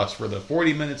their boss for the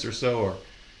 40 minutes or so, or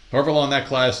however long that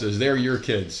class is. They're your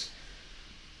kids.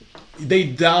 They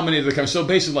dominated the conversation. So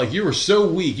basically, like, you were so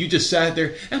weak, you just sat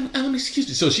there. Excuse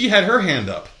me. So she had her hand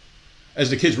up as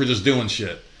the kids were just doing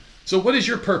shit. So what is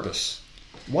your purpose?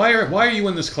 Why are you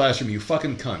in this classroom, you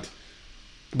fucking cunt?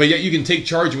 But yet you can take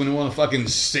charge when you want to fucking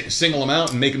single them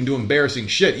out and make them do embarrassing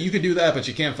shit. You can do that, but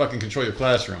you can't fucking control your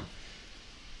classroom.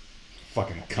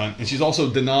 Fucking cunt. And she's also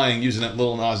denying using that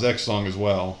Lil Nas X song as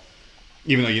well,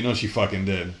 even though you know she fucking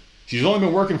did. She's only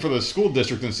been working for the school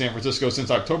district in San Francisco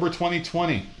since October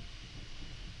 2020.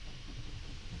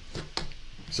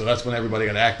 So that's when everybody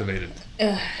got activated.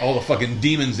 All the fucking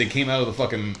demons, they came out of the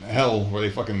fucking hell where they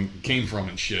fucking came from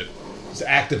and shit. It's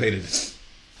activated.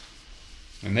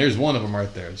 And there's one of them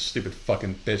right there. Stupid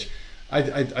fucking bitch. I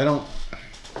don't...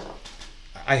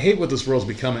 I hate what this world's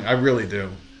becoming. I really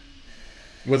do.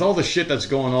 With all the shit that's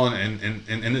going on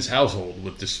in this household,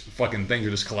 with this fucking things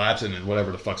are just collapsing and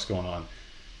whatever the fuck's going on.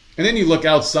 And then you look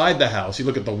outside the house, you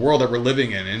look at the world that we're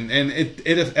living in, and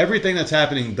if everything that's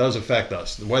happening does affect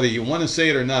us, whether you want to say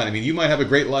it or not. I mean, you might have a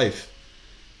great life.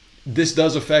 This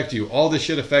does affect you. All this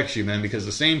shit affects you, man, because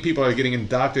the same people that are getting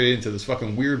indoctrinated into this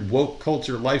fucking weird woke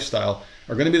culture lifestyle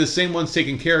are going to be the same ones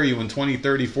taking care of you in 20,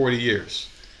 30, 40 years.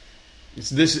 It's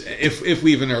this, if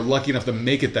we even are lucky enough to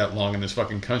make it that long in this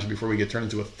fucking country before we get turned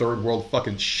into a third world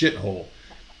fucking shithole.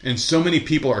 And so many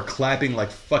people are clapping like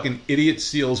fucking idiot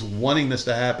seals wanting this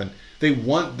to happen. They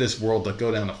want this world to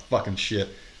go down to fucking shit.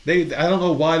 I don't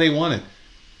know why they want it.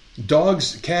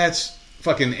 Dogs, cats,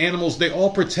 fucking animals, they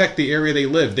all protect the area they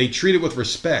live. They treat it with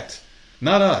respect.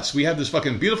 Not us. We have this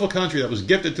fucking beautiful country that was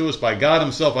gifted to us by God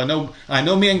himself. I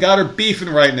know me and God are beefing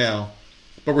right now,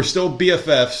 but we're still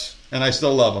BFFs, and I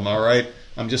still love them, all right?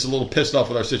 I'm just a little pissed off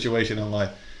with our situation in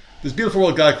life. This beautiful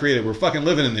world God created, we're fucking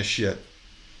living in this shit.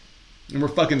 And we're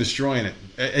fucking destroying it.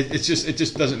 It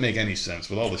just doesn't make any sense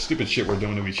with all the stupid shit we're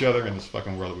doing to each other in this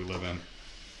fucking world that we live in.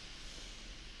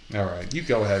 All right, you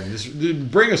go ahead.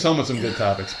 Just bring us home with some good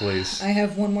topics, please. I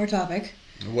have one more topic.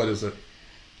 What is it?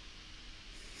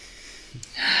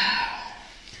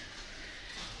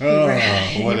 Oh,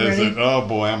 what is it? Oh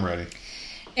boy, I'm ready.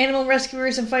 Animal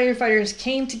rescuers and firefighters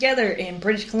came together in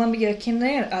British Columbia,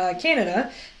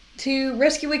 Canada, to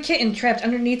rescue a kitten trapped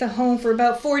underneath a home for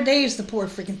about 4 days, the poor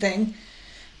freaking thing.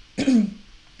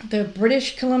 The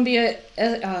British Columbia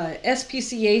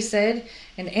SPCA said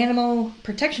an animal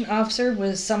protection officer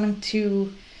was summoned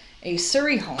to a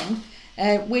Surrey home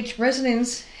at which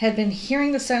residents had been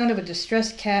hearing the sound of a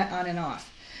distressed cat on and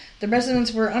off. The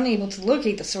residents were unable to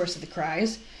locate the source of the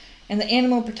cries, and the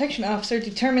animal protection officer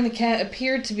determined the cat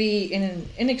appeared to be in an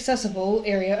inaccessible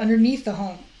area underneath the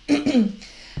home.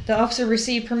 The officer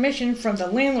received permission from the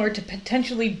landlord to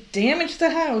potentially damage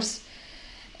the house,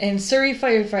 and Surrey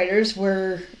firefighters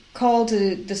were called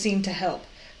to the scene to help.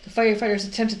 The firefighters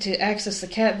attempted to access the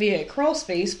cat via a crawl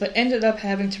space, but ended up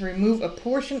having to remove a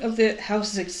portion of the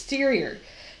house's exterior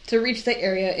to reach the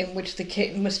area in which the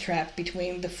kitten was trapped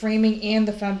between the framing and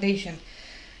the foundation.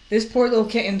 This poor little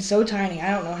kitten's so tiny,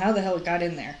 I don't know how the hell it got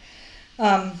in there.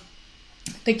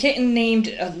 The kitten, named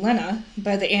Lena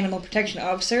by the animal protection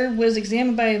officer, was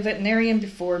examined by a veterinarian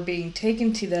before being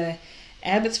taken to the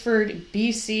Abbotsford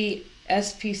BC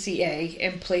SPCA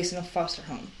and placed in a foster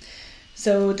home.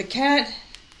 So the cat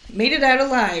made it out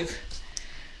alive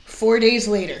 4 days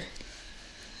later.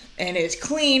 And it's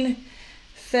clean,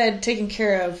 fed, taken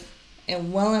care of,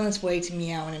 and well on its way to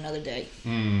meowing another day.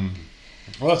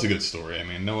 Well, that's a good story. I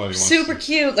mean, nobody wants super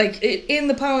cute, like in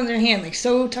the palm of their hand, like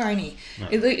so tiny.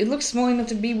 Right. It looks small enough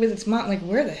to be with its mom. Like,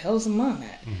 where the hell's the mom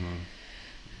at?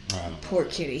 I don't know. Poor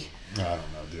kitty. I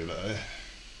don't know, dude.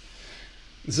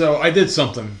 So I did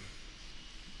something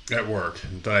at work.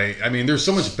 I mean, there's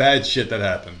so much bad shit that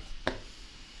happened.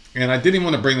 And I didn't even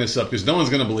want to bring this up because no one's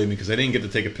going to believe me because I didn't get to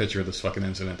take a picture of this fucking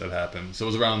incident that happened. So it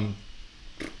was around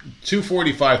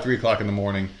 2:45, 3 o'clock in the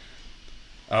morning.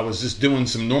 I was just doing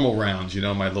some normal rounds, you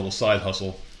know, my little side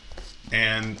hustle.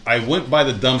 And I went by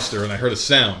the dumpster and I heard a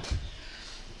sound.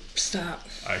 Stop.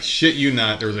 I shit you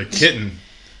not. There was a kitten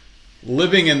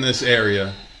living in this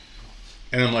area.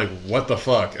 And I'm like, what the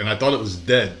fuck? And I thought it was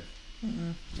dead.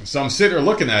 So I'm sitting there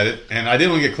looking at it. And I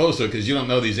didn't want to get closer because you don't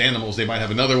know these animals. They might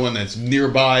have another one that's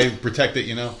nearby, protect it,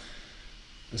 you know.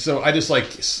 So I just like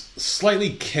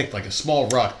slightly kicked like a small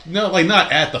rock. No, like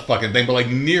not at the fucking thing, but like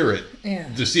near it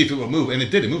to see if it would move. And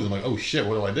it did. It moved. I'm like, oh shit,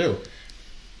 what do I do?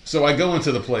 So I go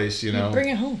into the place, you know. Bring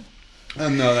it home.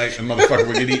 No, that motherfucker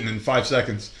would get eaten in 5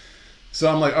 seconds.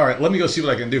 So I'm like, all right, let me go see what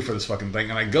I can do for this fucking thing.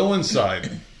 And I go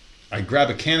inside. I grab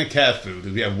a can of cat food.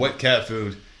 We have wet cat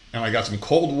food. And I got some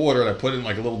cold water and I put it in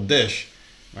like a little dish.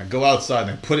 And I go outside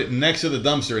and I put it next to the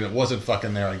dumpster and it wasn't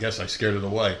fucking there. I guess I scared it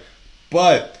away.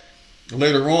 But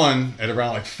later on, at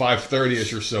around like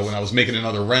 5:30ish or so, when I was making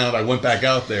another round, I went back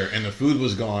out there and the food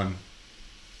was gone.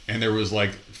 And there was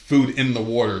like food in the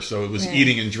water, so it was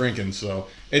eating and drinking. So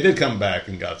it did come back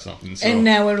and got something. So. And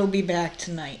now it'll be back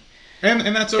tonight.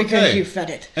 And that's okay. Because you fed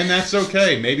it. And that's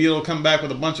okay. Maybe it'll come back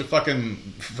with a bunch of fucking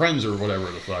friends or whatever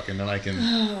the fuck, and then I can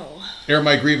air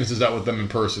my grievances out with them in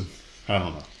person. I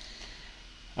don't know.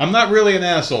 I'm not really an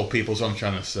asshole, people, is what I'm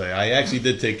trying to say. I actually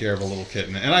did take care of a little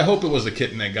kitten. And I hope it was the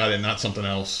kitten that got it, not something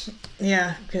else.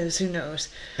 Yeah, because who knows?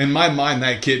 In my mind,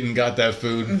 that kitten got that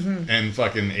food and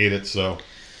fucking ate it, so...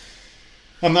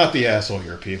 I'm not the asshole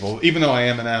here, people. Even though I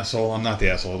am an asshole, I'm not the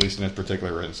asshole, at least in this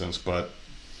particular instance. But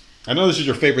I know this is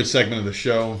your favorite segment of the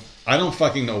show. I don't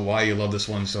fucking know why you love this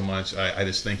one so much. I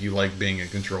just think you like being in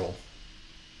control.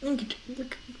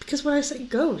 Because what I say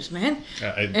goes, man.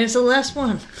 And it's the last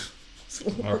one.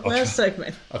 Last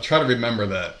segment. I'll try to remember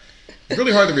that. It's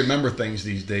really hard to remember things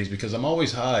these days because I'm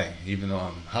always high. Even though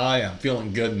I'm high, I'm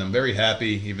feeling good and I'm very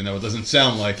happy. Even though it doesn't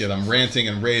sound like it, I'm ranting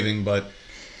and raving. But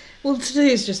well,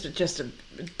 today is just a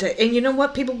day, and you know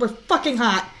what? People, we're fucking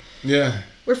hot. Yeah,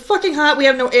 we're fucking hot. We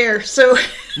have no air, so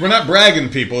we're not bragging,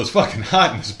 people. It's fucking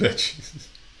hot in this bitch.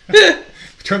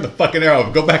 Turn the fucking air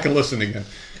off. Go back and listen again.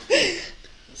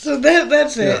 So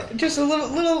that's it. Yeah. Just a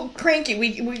little cranky.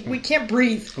 We can't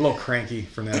breathe. A little cranky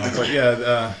for now. But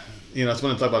yeah, it's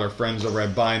when I talk about our friends over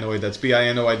at Binoid. That's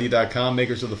BINOID.com,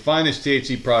 makers of the finest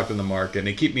THC product in the market. And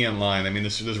they keep me in line. I mean,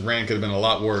 this rant could have been a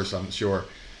lot worse, I'm sure.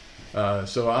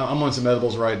 So I'm on some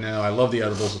edibles right now. I love the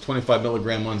edibles. The 25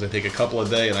 milligram ones, I take a couple a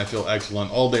day, and I feel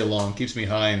excellent all day long. Keeps me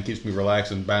high and keeps me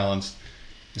relaxed and balanced.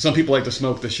 Some people like to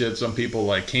smoke the shit. Some people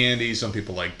like candy. Some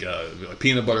people like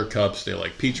peanut butter cups. They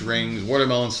like peach rings,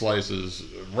 watermelon slices,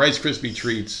 Rice Krispie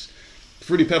treats,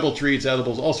 Fruity Pebble treats,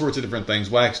 edibles, all sorts of different things.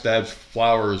 Wax dabs,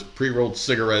 flowers, pre-rolled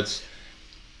cigarettes.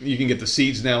 You can get the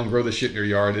seeds now and grow the shit in your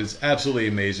yard. It's absolutely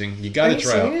amazing. You got to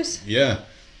try serious? it. Yeah.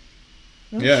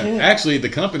 No yeah. shit. Actually, the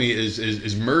company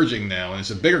is merging now, and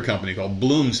it's a bigger company called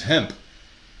Bloom's Hemp.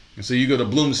 And so you go to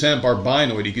Bloom's Hemp, our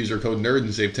Binoid, you can use our code NERD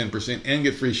and save 10% and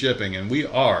get free shipping. And we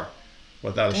are,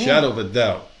 without a shadow of a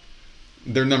doubt,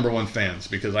 their #1 fans,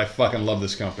 because I fucking love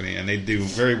this company, and they do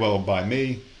very well by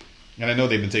me. And I know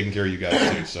they've been taking care of you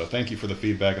guys too. So thank you for the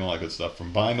feedback and all that good stuff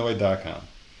from Binoid.com.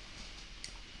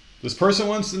 This person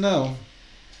wants to know,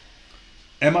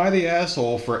 am I the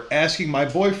asshole for asking my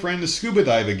boyfriend to scuba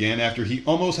dive again after he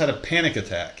almost had a panic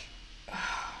attack?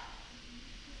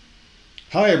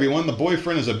 Hi everyone, the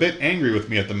boyfriend is a bit angry with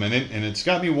me at the minute, and it's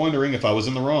got me wondering if I was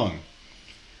in the wrong.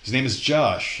 His name is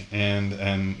Josh,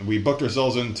 and we booked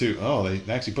ourselves into... Oh, they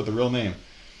actually put the real name.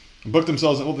 Booked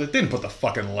themselves... Well, they didn't put the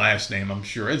fucking last name, I'm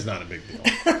sure. It's not a big deal.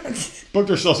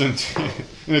 Booked ourselves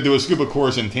to do a scuba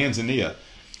course in Tanzania.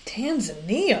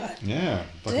 Tanzania? Yeah.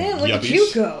 Damn, look at you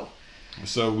go.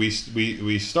 So we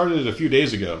started it a few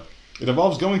days ago. It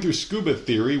involves going through scuba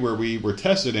theory, where we were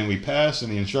tested and we passed,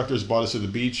 and the instructors brought us to the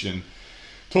beach and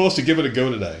told us to give it a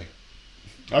go today.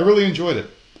 I really enjoyed it.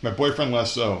 My boyfriend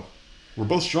less so. We're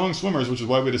both strong swimmers, which is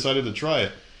why we decided to try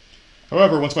it.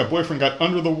 However, once my boyfriend got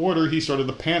under the water, he started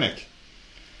to panic.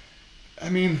 I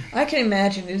mean... I can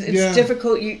imagine. It's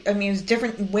difficult. It's a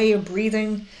different way of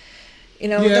breathing. You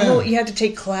know, you have to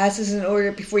take classes in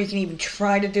order before you can even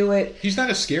try to do it. He's not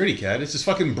a scaredy cat. It's his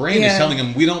fucking brain is telling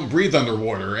him we don't breathe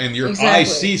underwater, and your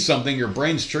eyes see something, your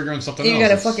brain's triggering something else. You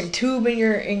got a fucking tube in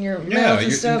your mouth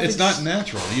and stuff. It's not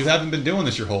natural. You haven't been doing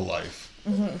this your whole life.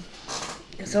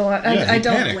 Mm-hmm. So I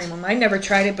don't blame him. I never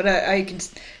tried it, but I can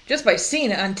just by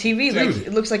seeing it on TV, like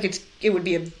it looks like it would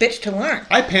be a bitch to learn.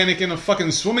 I panic in a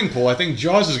fucking swimming pool. I think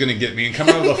Jaws is going to get me and come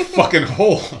out of the fucking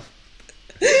hole.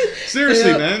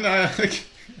 Seriously, man.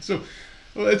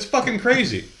 It's fucking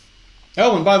crazy.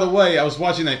 Oh, and by the way, I was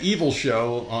watching that Evil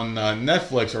show on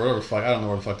Netflix or whatever the fuck. I don't know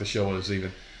what the fuck the show was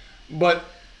even. But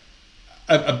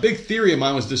a big theory of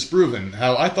mine was disproven.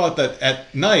 How I thought that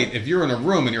at night, if you're in a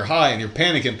room and you're high and you're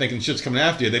panicking, thinking shit's coming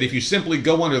after you, that if you simply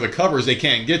go under the covers, they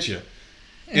can't get you.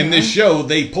 In this show,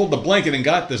 they pulled the blanket and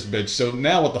got this bitch. So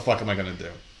now what the fuck am I going to do?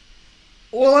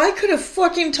 Well, I could have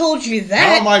fucking told you that.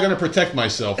 How am I going to protect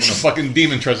myself when a fucking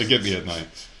demon tries to get me at night?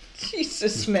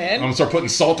 Jesus, man. I'm going to start putting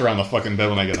salt around the fucking bed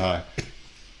when I get high.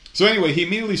 So anyway, he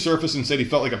immediately surfaced and said he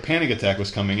felt like a panic attack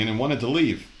was coming in and wanted to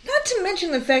leave. Not to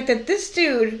mention the fact that this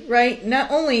dude, right,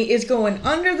 not only is going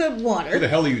under the water... Who the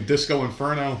hell are you, Disco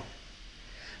Inferno?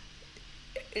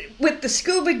 With the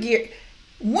scuba gear...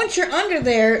 Once you're under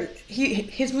there,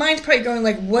 his mind's probably going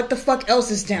like, what the fuck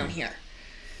else is down here?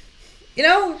 You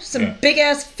know, some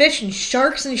big-ass fish and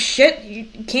sharks and shit. You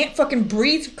can't fucking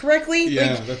breathe correctly.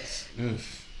 Yeah, like, that's...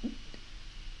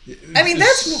 I mean,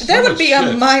 that would be shit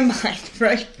on my mind,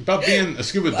 right? About being a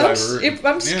scuba diver. If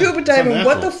I'm scuba diving,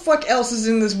 what the fuck else is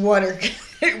in this water?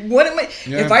 What am I...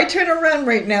 Yeah. If I turn around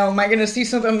right now, am I going to see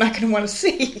something I'm not going to want to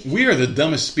see? We are the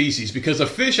dumbest species, because a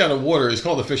fish out of water is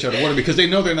called a fish out of water because they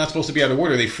know they're not supposed to be out of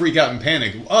water. They freak out and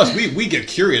panic. Us, we get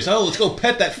curious. Oh, let's go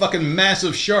pet that fucking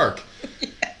massive shark.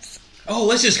 Yes. Oh,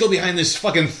 let's just go behind this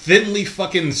fucking thinly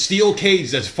fucking steel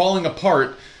cage that's falling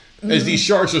apart as these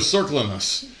sharks are circling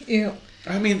us. Yeah.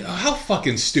 I mean, how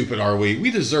fucking stupid are we?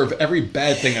 We deserve every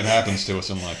bad thing that happens to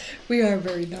us in life. We are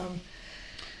very dumb.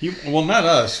 Well, not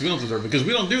us. We don't deserve it because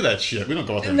we don't do that shit. We don't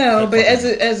go out there. No, but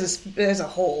as a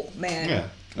whole, man. Yeah,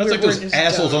 that's like those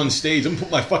assholes on stage. I'm gonna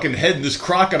put my fucking head in this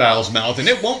crocodile's mouth and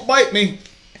it won't bite me.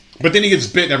 But then he gets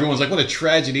bit and everyone's like, "What a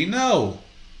tragedy!" No,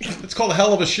 it's called a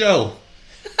hell of a show.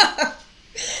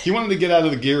 He wanted to get out of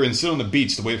the gear and sit on the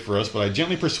beach to wait for us, but I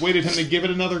gently persuaded him to give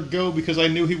it another go because I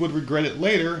knew he would regret it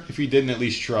later if he didn't at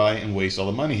least try and waste all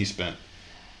the money he spent.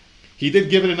 He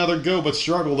did give it another go, but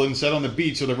struggled and sat on the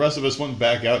beach, so the rest of us went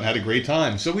back out and had a great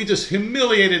time. So we just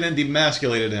humiliated and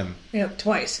demasculated him. Yeah,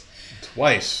 twice.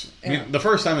 Twice. Yeah. I mean, the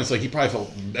first time it's like he probably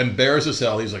felt embarrassed as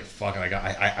hell. He was like, "Fuck it,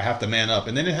 I have to man up."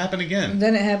 And then it happened again. And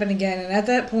at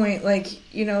that point,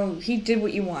 like, you know, he did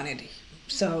what you wanted.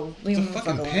 So leave him the fuck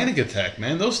alone. It's a fucking panic attack,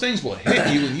 man. Those things will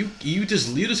hit you, and you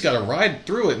just got to ride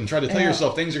through it and try to tell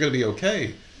yourself things are going to be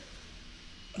okay.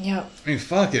 Yeah. I mean,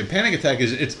 fuck it. Panic attack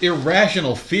it's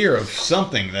irrational fear of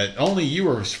something that only you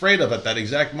are afraid of at that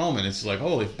exact moment. It's like,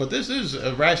 holy, but this is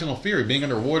a rational fear. Being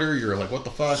underwater, you're like, what the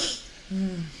fuck?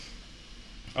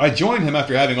 I joined him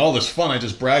after having all this fun I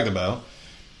just bragged about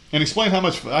and explained how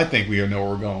much, I think we know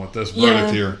where we're going with this.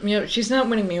 Verdict here. Yeah, she's not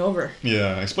winning me over.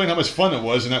 Yeah, I explained how much fun it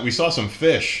was and that we saw some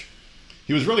fish.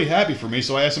 He was really happy for me,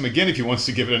 so I asked him again if he wants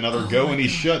to give it another go, and he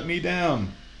shut me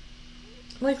down.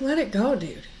 Like, let it go,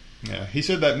 dude. Yeah, he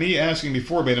said that me asking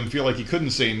before made him feel like he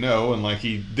couldn't say no and like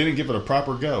he didn't give it a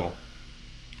proper go.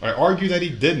 I argued that he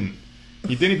didn't.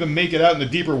 He didn't even make it out in the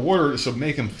deeper water, so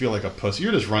make him feel like a pussy.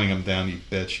 You're just running him down, you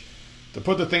bitch. To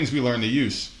put the things we learned to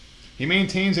use. He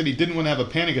maintains that he didn't want to have a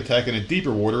panic attack in a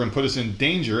deeper water and put us in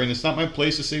danger, and it's not my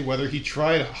place to say whether he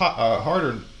tried hard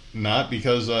or not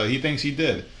because he thinks he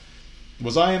did.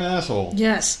 Was I an asshole?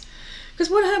 Yes. Because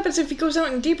what happens if he goes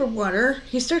out in deeper water,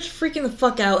 he starts freaking the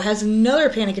fuck out, has another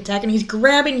panic attack, and he's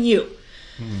grabbing you.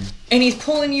 And he's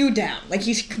pulling you down. Like,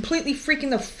 he's completely freaking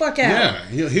the fuck out.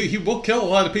 Yeah, he will kill a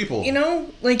lot of people. You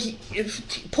know? Like, he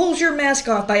pulls your mask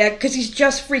off because he's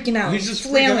just freaking out. He's just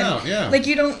flailing. freaking out, yeah. Like,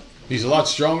 you don't... He's a lot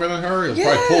stronger than her. He'll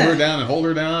probably pull her down and hold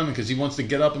her down because he wants to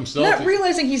get up himself. Not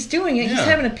realizing he's doing it. Yeah. He's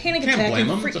having a panic attack. Can't blame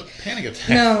him. It's a panic attack.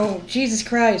 No, Jesus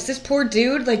Christ. This poor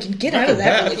dude, like, get out of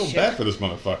that relationship. I feel bad for this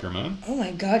motherfucker, man. Oh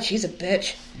my God, she's a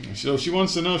bitch. So she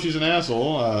wants to know if she's an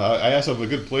asshole. I asked her of a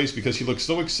good place because she looks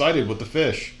so excited with the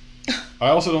fish. I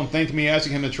also don't think me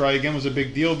asking him to try again was a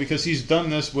big deal because he's done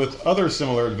this with other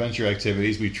similar adventure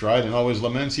activities we tried and always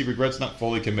laments he regrets not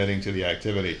fully committing to the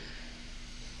activity.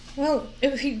 Well,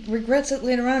 if he regrets it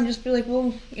later on, just be like,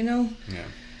 well, you know. Yeah.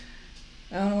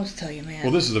 I don't know what to tell you, man.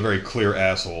 Well, this is a very clear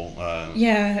asshole.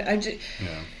 Yeah, I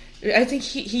think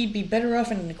he'd be better off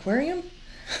in an aquarium.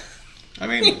 I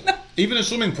mean, even a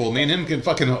swimming pool. Me and him can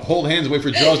fucking hold hands and wait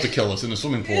for Jaws to kill us in a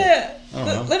swimming pool. Yeah.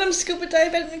 Let him scuba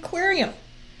dive at an aquarium.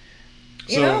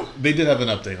 You know? They did have an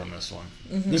update on this one.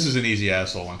 Mm-hmm. This is an easy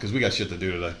asshole one because we got shit to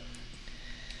do today.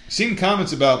 Seen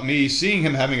comments about me seeing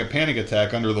him having a panic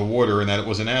attack under the water and that it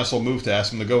was an asshole move to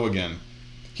ask him to go again.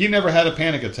 He never had a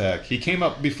panic attack. He came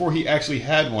up before he actually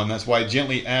had one. That's why I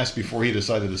gently asked before he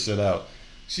decided to sit out.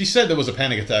 She said there was a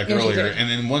panic attack earlier, and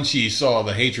then once she saw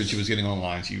the hatred she was getting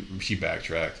online, she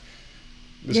backtracked.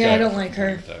 I don't like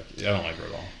her. I don't like her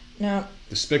at all. No.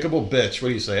 Despicable bitch. What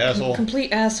do you say, asshole?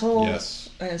 Complete asshole. Yes.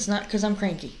 And it's not because I'm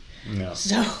cranky. No.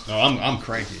 So. No, I'm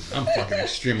cranky. I'm fucking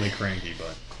extremely cranky,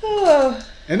 but. Oh.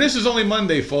 And this is only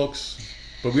Monday, folks.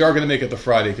 But we are going to make it to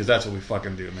Friday because that's what we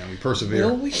fucking do, man. We persevere.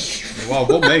 Will we? Well,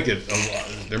 we'll make it.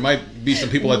 There might be some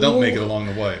people that don't make it along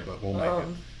the way, but we'll make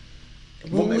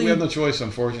it. We have no choice,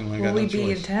 unfortunately. Will we be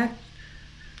intact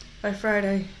by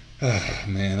Friday?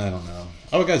 Man, I don't know.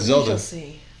 Oh, I got Zelda. We'll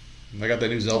see. I got that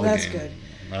new Zelda game. That's good.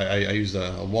 I used a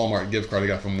Walmart gift card I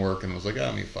got from work and was like,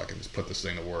 let me fucking just put this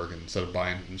thing to work. And instead of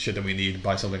buying shit that we need,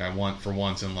 buy something I want for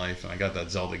once in life. And I got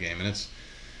that Zelda game. And it's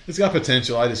got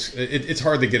potential. It's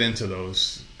hard to get into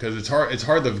those because it's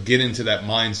hard to get into that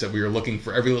mindset where you're looking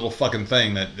for every little fucking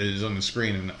thing that is on the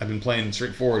screen. And I've been playing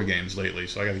straightforward games lately,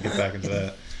 so I got to get back into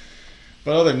that.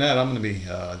 But other than that, I'm going to be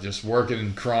just working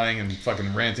and crying and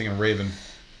fucking ranting and raving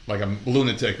like a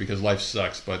lunatic because life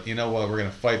sucks. But you know what? We're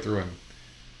going to fight through and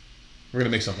we're going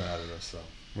to make something out of this. So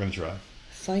we're going to try.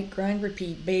 Fight, grind,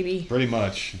 repeat, baby. Pretty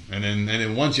much. And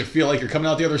then once you feel like you're coming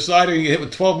out the other side, you're going to get hit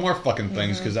with 12 more fucking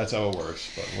things because that's how it works.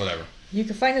 But whatever. You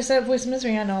can find us at Voice of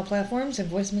Misery on all platforms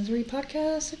and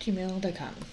voicemiserypodcast@gmail.com.